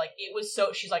 and she's like,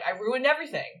 she's like, I ruined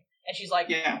everything. And she's like,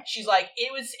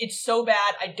 it's so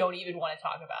bad, I don't even want to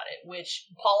talk about it, which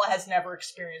Paula has never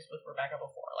experienced with Rebecca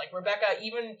before. Like, Rebecca,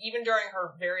 even during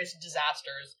her various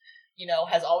disasters, you know,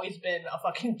 has always been a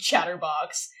fucking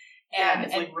chatterbox.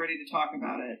 And like, ready to talk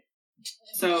about it.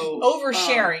 So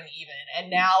oversharing even,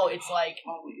 and now it's like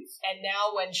always. And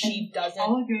now when she doesn't,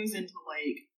 Paula goes into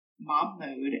like mom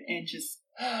mode and just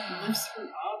lifts her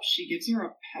up. She gives her a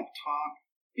pep talk.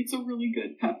 It's a really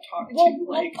good pep talk too.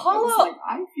 Like, Paula,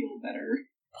 I feel better.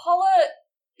 Paula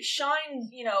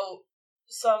shines,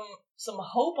 some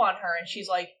hope on her, and she's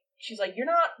like, you're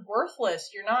not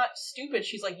worthless, you're not stupid.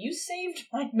 She's like, you saved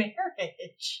my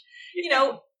marriage.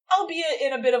 Yeah. Albeit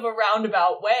in a bit of a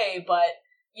roundabout way, but,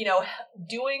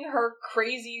 doing her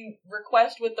crazy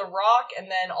request with The Rock, and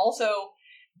then also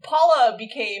Paula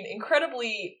became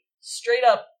incredibly straight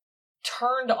up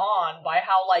turned on by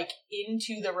how,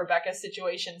 into the Rebecca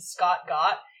situation Scott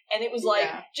got. And it was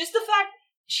just the fact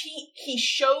he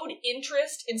showed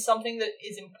interest in something that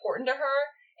is important to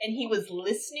her, and he was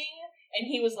listening, and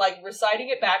he was, reciting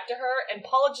it back to her, and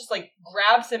Paula just,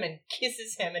 grabs him and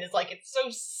kisses him, and is like, it's so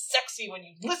sexy when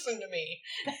you listen to me.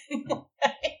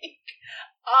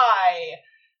 I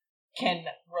can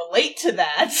relate to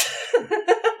that.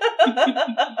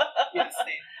 Yes,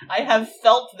 same. I have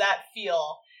felt that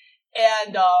feel.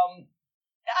 And,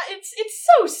 it's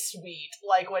so sweet,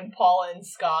 when Paula and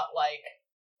Scott,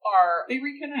 they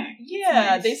reconnect. Yeah,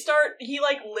 nice. they start, he,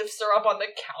 lifts her up on the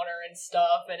counter and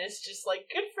stuff, and it's just,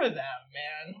 good for them,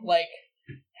 man.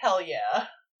 Hell yeah.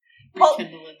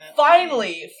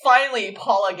 Finally,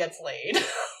 Paula gets laid.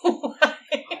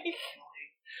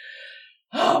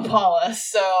 Oh, Paula.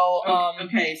 So,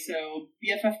 okay, so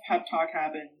BFF pep talk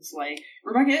happens.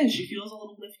 Rebecca she feels a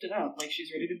little lifted up. She's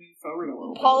ready to move forward a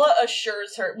little bit. Paula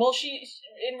assures her, she,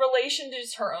 in relation to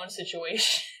just her own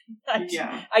situation,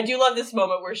 I do love this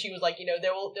moment where she was like,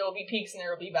 there will be peaks and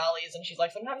there will be valleys, and she's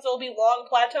like, sometimes there will be long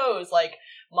plateaus,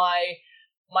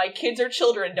 my kids are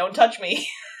children, don't touch me.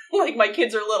 My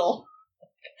kids are little.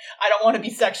 I don't want to be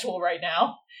sexual right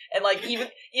now. And,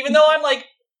 even though I'm,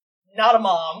 not a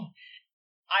mom,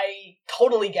 I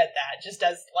totally get that, just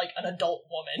as, an adult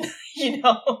woman,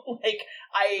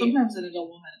 Sometimes an adult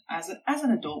woman, as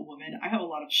an adult woman, I have a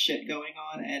lot of shit going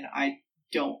on, and I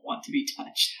don't want to be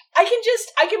touched.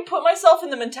 I can put myself in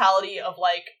the mentality of,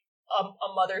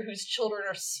 a mother whose children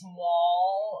are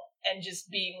small, and just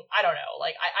being, I don't know,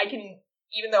 I can,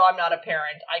 even though I'm not a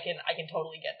parent, I can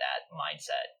totally get that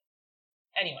mindset.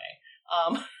 Anyway,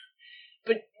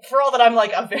 but for all that I'm,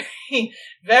 a very,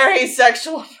 very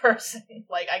sexual person,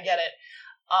 I get it.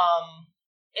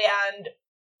 And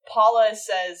Paula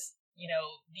says,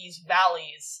 these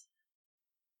valleys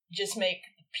just make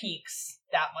the peaks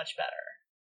that much better.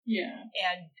 Yeah.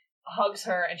 And hugs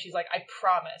her, and she's like, I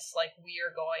promise, we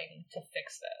are going to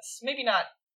fix this. Maybe not,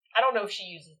 I don't know if she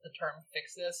uses the term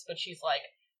fix this, but she's like,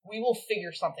 we will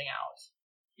figure something out.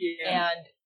 Yeah. And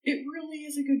it really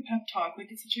is a good pep talk.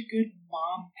 It's such a good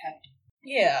mom pep talk.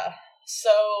 Yeah.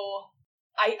 So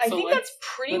I think that's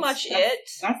pretty much it.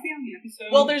 That's the end of the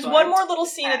episode. Well, there's one more little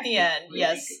scene at the end. Really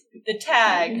yes. Good. The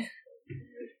tag.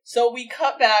 So we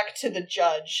cut back to the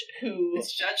judge who...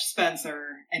 It's Judge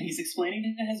Spencer, and he's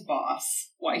explaining to his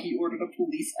boss why he ordered a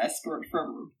police escort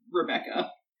from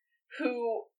Rebecca.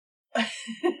 Who...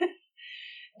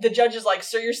 The judge is like,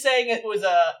 so you're saying it was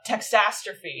a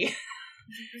textastrophe?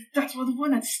 That's the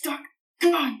one that stuck.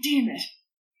 God damn it.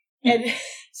 And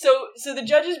so the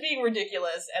judge is being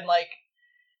ridiculous, and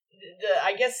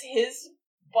I guess his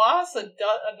boss,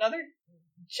 another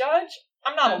judge.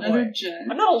 I'm not a lawyer. Judge.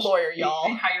 I'm not a lawyer,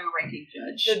 y'all. A higher ranking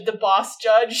judge. The boss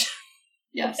judge.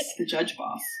 Yes, the judge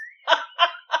boss.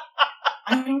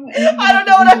 I don't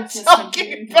know what I'm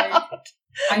talking about.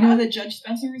 I know that Judge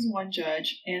Spencer is one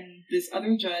judge, and this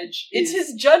other judge is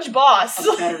his judge boss.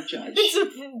 A better judge. It's a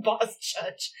boss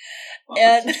judge.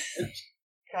 And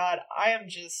God,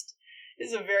 this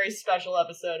is a very special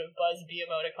episode of Buzz B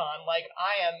Emoticon.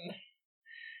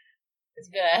 It's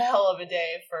been a hell of a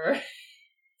day for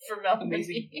Melanie.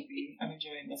 Amazing movie. I'm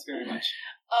enjoying this very much.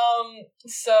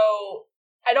 So,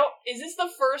 is this the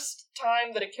first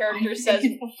time that a character says...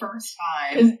 it's the first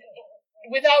time.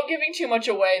 Without giving too much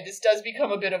away, this does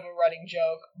become a bit of a running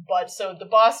joke, but so the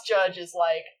boss judge is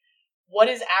like, what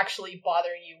is actually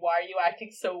bothering you? Why are you acting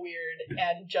so weird?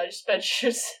 And Judge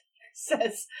Spencer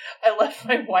says, I left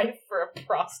my wife for a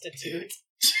prostitute.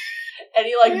 And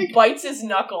he, bites his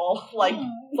knuckle,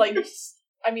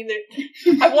 I mean,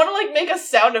 I want to, make a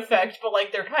sound effect, but,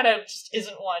 there kind of just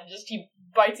isn't one. Just he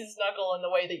bites his knuckle in the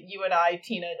way that you and I,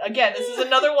 Tina... Again, this is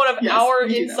another one of our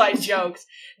inside jokes.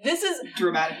 This is...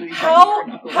 Dramatically.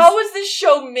 How is this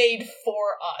show made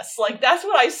for us? That's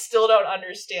what I still don't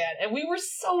understand. And we were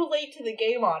so late to the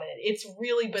game on it. It's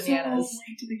really bananas. So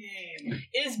late to the game.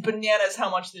 It is bananas how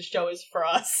much this show is for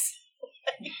us.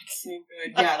 It's so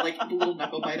good. Yeah, the little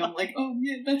knuckle bite. I'm like, oh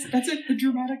yeah, that's it, the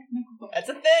dramatic knuckle bite. That's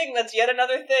a thing. That's yet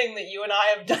another thing that you and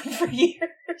I have done for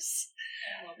years.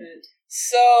 I love it.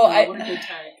 So what a good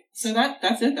tag. So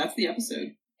that's it. That's the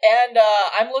episode. And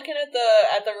I'm looking at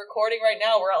the recording right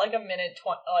now. We're at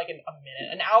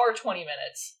an hour 20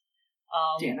 minutes.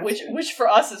 which for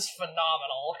us is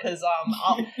phenomenal, because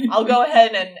I'll go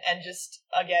ahead and just,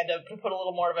 again, to put a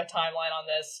little more of a timeline on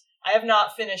this, I have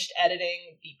not finished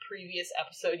editing the previous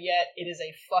episode yet. It is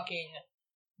a fucking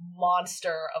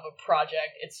monster of a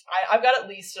project. I've got at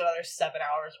least another 7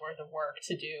 hours worth of work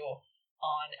to do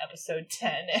on episode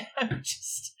 10, and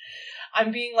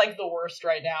I'm being, like, the worst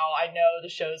right now. I know the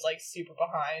show's, like, super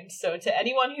behind, so to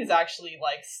anyone who's actually,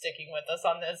 like, sticking with us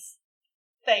on this,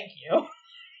 thank you.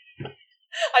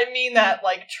 I mean that,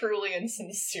 like, truly and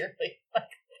sincerely.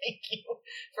 Like, thank you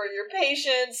for your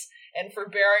patience, and for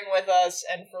bearing with us,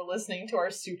 and for listening to our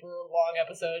super long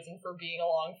episodes, and for being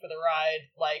along for the ride.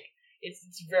 Like,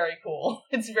 it's very cool.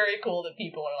 It's very cool that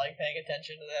people are, like, paying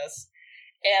attention to this.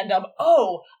 And,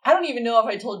 I don't even know if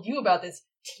I told you about this,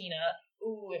 Tina.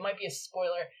 Ooh, it might be a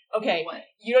spoiler. Okay, what?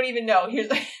 You don't even know.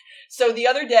 So the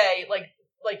other day, like,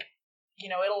 you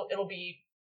know, it'll be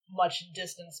much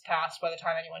distance passed by the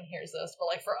time anyone hears this, but,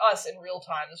 like, for us in real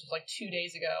time, this was, like, 2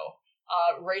 days ago,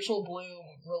 Rachel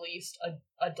Bloom released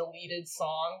a deleted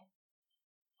song.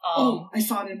 I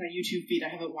saw it in my YouTube feed. I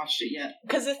haven't watched it yet.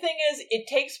 Because the thing is, it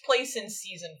takes place in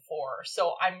season 4,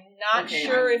 so I'm not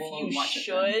sure if you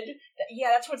should. Yeah,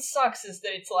 that's what sucks, is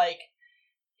that it's like,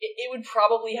 it would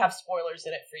probably have spoilers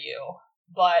in it for you.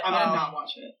 But I'm gonna not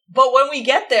watch it. But when we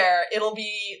get there, it'll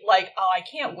be like, oh, I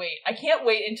can't wait. I can't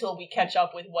wait until we catch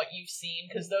up with what you've seen,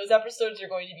 because those episodes are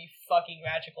going to be fucking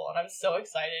magical, and I'm so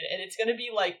excited. And it's going to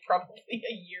be, like, probably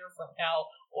a year from now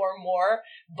or more.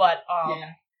 But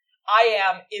yeah. I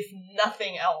am, if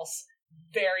nothing else,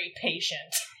 very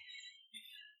patient.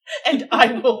 And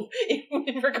I will,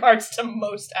 in regards to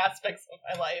most aspects of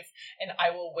my life, and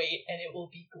I will wait, and it will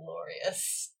be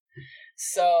glorious.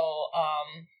 So,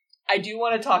 I do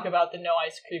want to talk about the no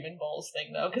ice cream and bowls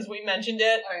thing, though, because we mentioned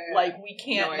it. Oh, yeah. Like, we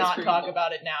can't not talk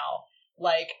about it now.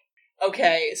 Like,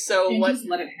 okay, so just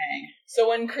let it hang. So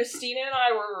when Christina and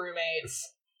I were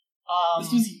roommates,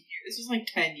 this was like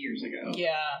 10 years ago.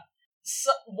 Yeah.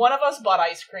 So, one of us bought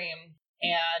ice cream,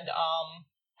 and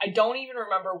I don't even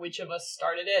remember which of us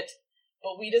started it,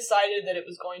 but we decided that it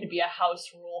was going to be a house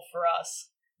rule for us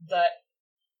that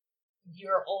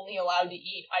you're only allowed to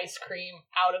eat ice cream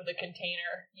out of the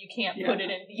container. You can't put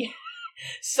it in the...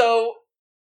 So,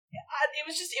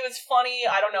 it was funny.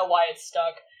 I don't know why it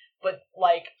stuck, but,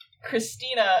 like,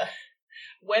 Christina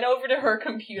went over to her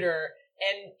computer,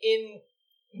 and in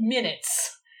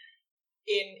minutes,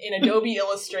 in Adobe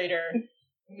Illustrator,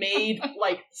 made,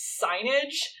 like,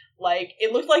 signage. Like,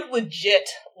 it looked like legit,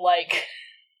 like...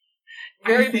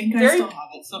 I think I still have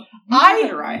it. So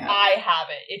I have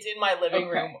it. It's in my living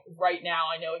room right now.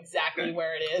 I know exactly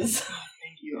where it is.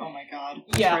 Thank you. Oh my god.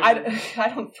 Yeah, I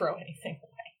don't throw anything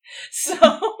away.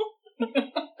 So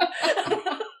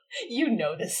you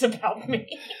know this about me.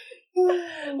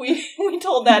 We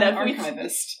told that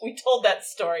we told that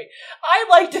story. I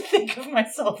like to think of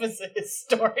myself as a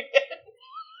historian.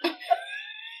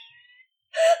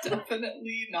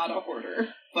 Definitely not a hoarder,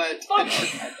 but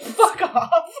fuck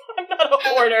off. I'm not a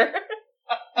hoarder.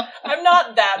 I'm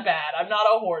not that bad. I'm not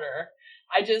a hoarder.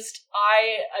 I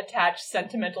attach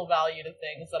sentimental value to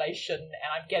things that I shouldn't,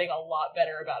 and I'm getting a lot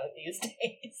better about it these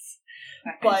days.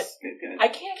 Nice. But good. I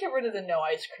can't get rid of the no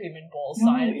ice cream and bowl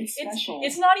sign. It's special.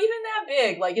 It's not even that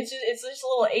big. Like, it's just a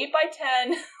little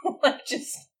 8x10, like,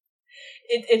 just...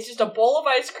 It's just a bowl of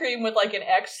ice cream with, like, an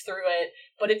X through it,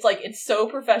 but it's, like, it's so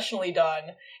professionally done,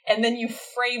 and then you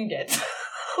framed it.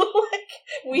 Like,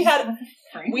 we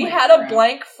had a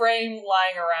blank frame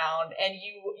lying around, and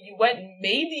you went and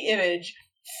made the image,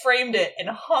 framed it, and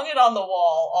hung it on the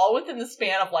wall, all within the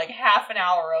span of, like, half an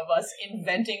hour of us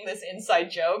inventing this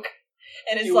inside joke.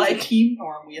 And it was a team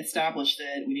norm. We established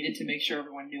it. We needed to make sure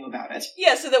everyone knew about it.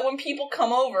 Yeah, so that when people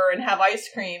come over and have ice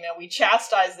cream and we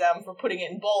chastise them for putting it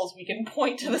in bowls, we can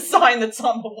point to the sign that's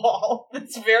on the wall.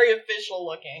 It's very official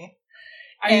looking.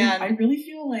 I really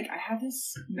feel like I have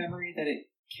this memory that it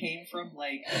came from,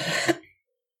 like,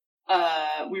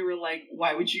 we were like,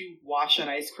 why would you wash an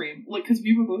ice cream? Like, because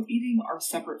we were both eating our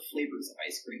separate flavors of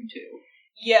ice cream, too.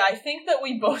 Yeah, I think that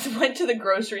we both went to the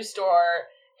grocery store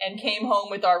and came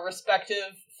home with our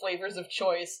respective flavors of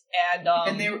choice, and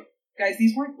they were, guys,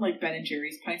 these weren't, like, Ben and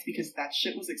Jerry's pints, because that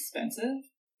shit was expensive.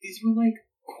 These were, like,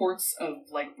 quarts of,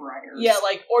 like, Breyers. Yeah,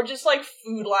 like, or just, like,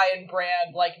 Food Lion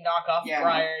brand, like, knockoff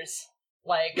Breyers.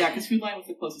 Like, yeah, because Food Lion was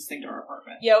the closest thing to our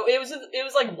apartment. Yeah, it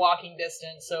was like walking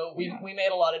distance, so we made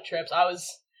a lot of trips. I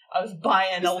was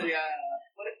buying what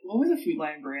was a Food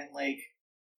Lion brand, like,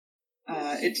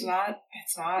 It's not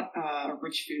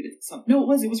Rich Food. It's some. No,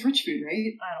 it was Rich Food,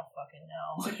 right? I don't fucking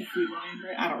know. It's like the food line,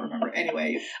 right? I don't remember.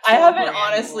 Anyway, I haven't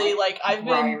honestly I've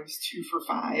been Breyers 2 for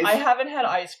 $5. I haven't had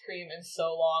ice cream in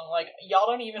so long. Like, y'all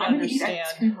don't even understand. I'm gonna eat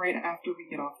ice cream right after we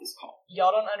get off this call.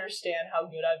 Y'all don't understand how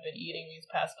good I've been eating these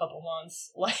past couple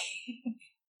months. Like,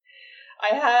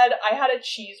 I had a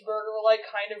cheeseburger like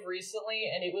kind of recently,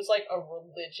 and it was like a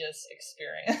religious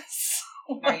experience.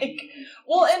 Like,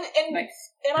 well, and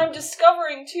and I'm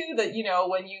discovering too that, you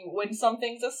know, when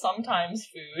something's a sometimes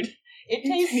food, it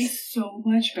tastes so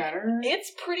much better.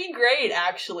 It's pretty great,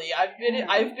 actually. I've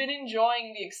been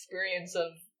enjoying the experience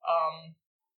of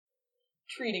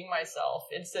treating myself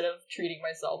instead of treating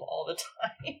myself all the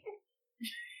time.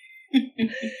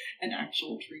 An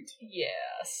actual treat.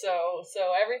 Yeah, so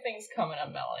everything's coming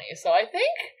up, Melanie. So I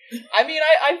think, I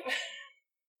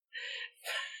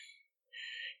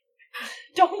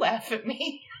don't laugh at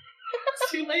me.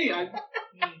 It's too late.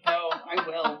 No, I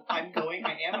will. I am,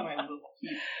 and I will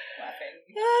keep laughing.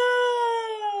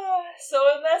 So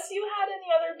unless you had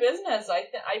any other business, I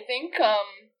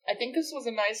think this was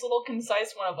a nice little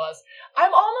concise one of us.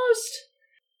 I'm almost.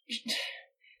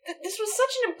 This was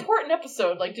such an important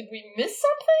episode. Like, did we miss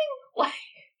something? Like,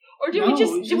 or did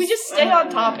we just stay on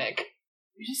topic?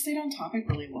 We just stayed on topic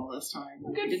really well this time.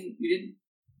 We didn't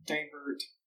divert.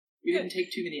 We didn't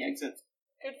take too many exits.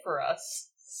 Good for us.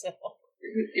 So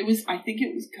I think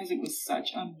it was because it was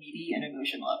such a meaty and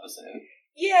emotional episode.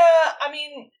 Yeah, I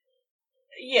mean,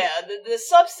 the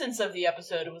substance of the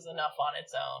episode was enough on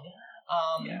its own.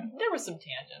 There were some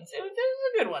tangents. It was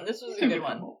a good one. This was a good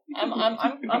one.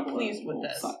 I'm pleased with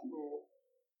this.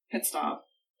 Pit stop.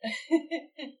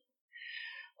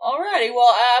 Alrighty,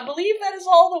 well, I believe that is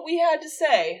all that we had to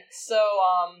say. So,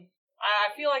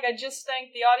 I feel like I just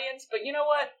thanked the audience, but you know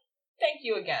what? Thank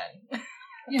you again.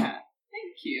 Yeah,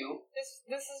 thank you.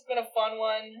 This has been a fun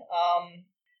one.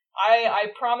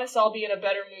 I promise I'll be in a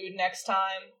better mood next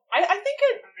time. I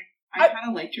kind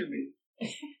of liked your mood.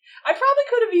 I probably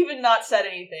could have even not said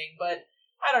anything, but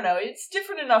I don't know. It's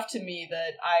different enough to me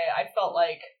that I felt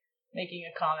like making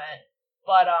a comment.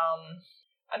 But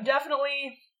I'm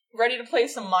definitely ready to play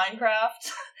some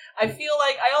Minecraft. I feel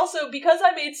like I also, because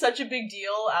I made such a big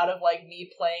deal out of like me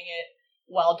playing it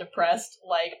while depressed,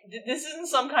 like this isn't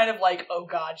some kind of like, oh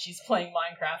god, she's playing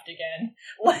Minecraft again.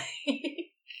 Like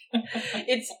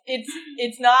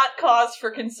it's not cause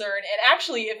for concern. And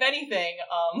actually, if anything,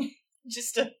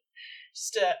 just to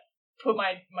put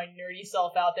my nerdy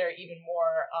self out there even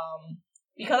more,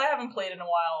 because I haven't played in a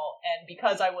while, and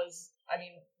because I was,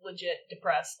 legit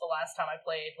depressed the last time I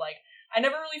played, like, I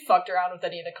never really fucked around with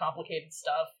any of the complicated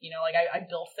stuff, you know, like, I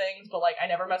built things, but, like, I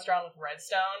never messed around with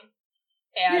redstone,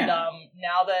 and,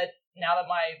 now that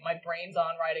my brain's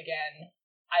on right again,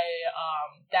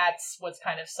 that's what's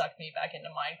kind of sucked me back into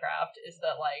Minecraft, is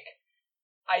that, like,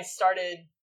 I started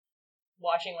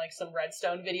watching, like, some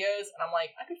redstone videos, and I'm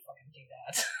like, I could fucking do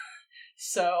that.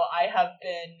 So I have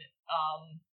been,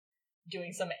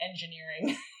 doing some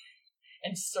engineering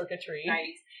and circuitry.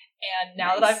 Nice. And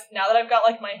now that I've got,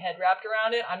 like, my head wrapped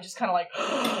around it, I'm just kind of like,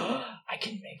 I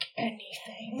can make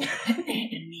anything.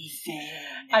 Anything.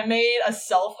 I made a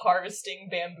self-harvesting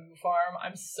bamboo farm.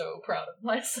 I'm so proud of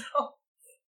myself.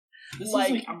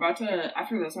 I'm about to,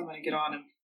 after this, I'm going to get on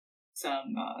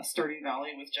some Stardew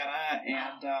Valley with Jenna,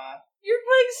 and You're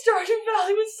playing Stardew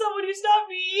Valley with someone who's not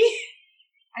me?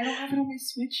 I don't have it on my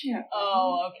Switch yet.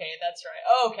 Oh, okay, that's right.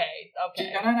 Okay.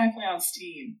 Jenna and I play on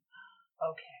Steam.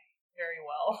 Okay, very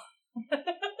well.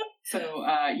 So,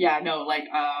 I'm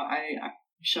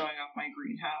showing off my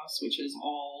greenhouse, which is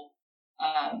all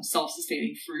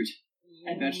self-sustaining fruit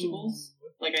and vegetables.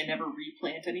 Like, I never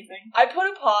replant anything. I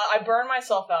burned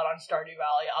myself out on Stardew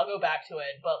Valley. I'll go back to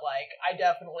it, but, like, I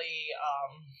definitely,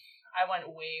 I went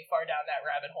way far down that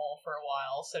rabbit hole for a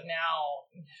while, so now,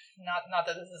 not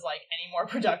that this is, like, any more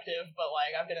productive, but,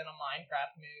 like, I've been in a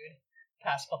Minecraft mood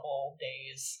past couple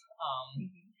days.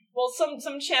 Well,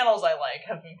 some channels I like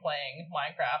have been playing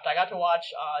Minecraft. I got to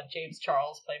watch James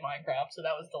Charles play Minecraft, so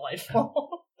that was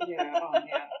delightful. Yeah, oh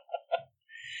man.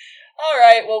 All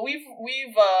right, well, we've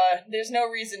there's no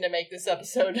reason to make this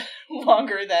episode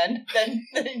longer than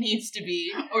it needs to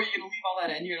be. Oh, you're gonna leave all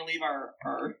that in? You're gonna leave our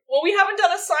Well, we haven't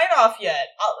done a sign off yet.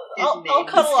 I'll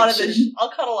cut a lot of this.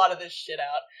 I'll cut a lot of this shit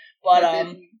out. But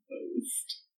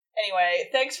anyway,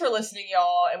 thanks for listening,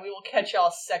 y'all, and we will catch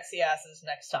y'all sexy asses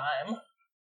next time.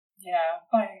 Yeah,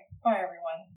 bye.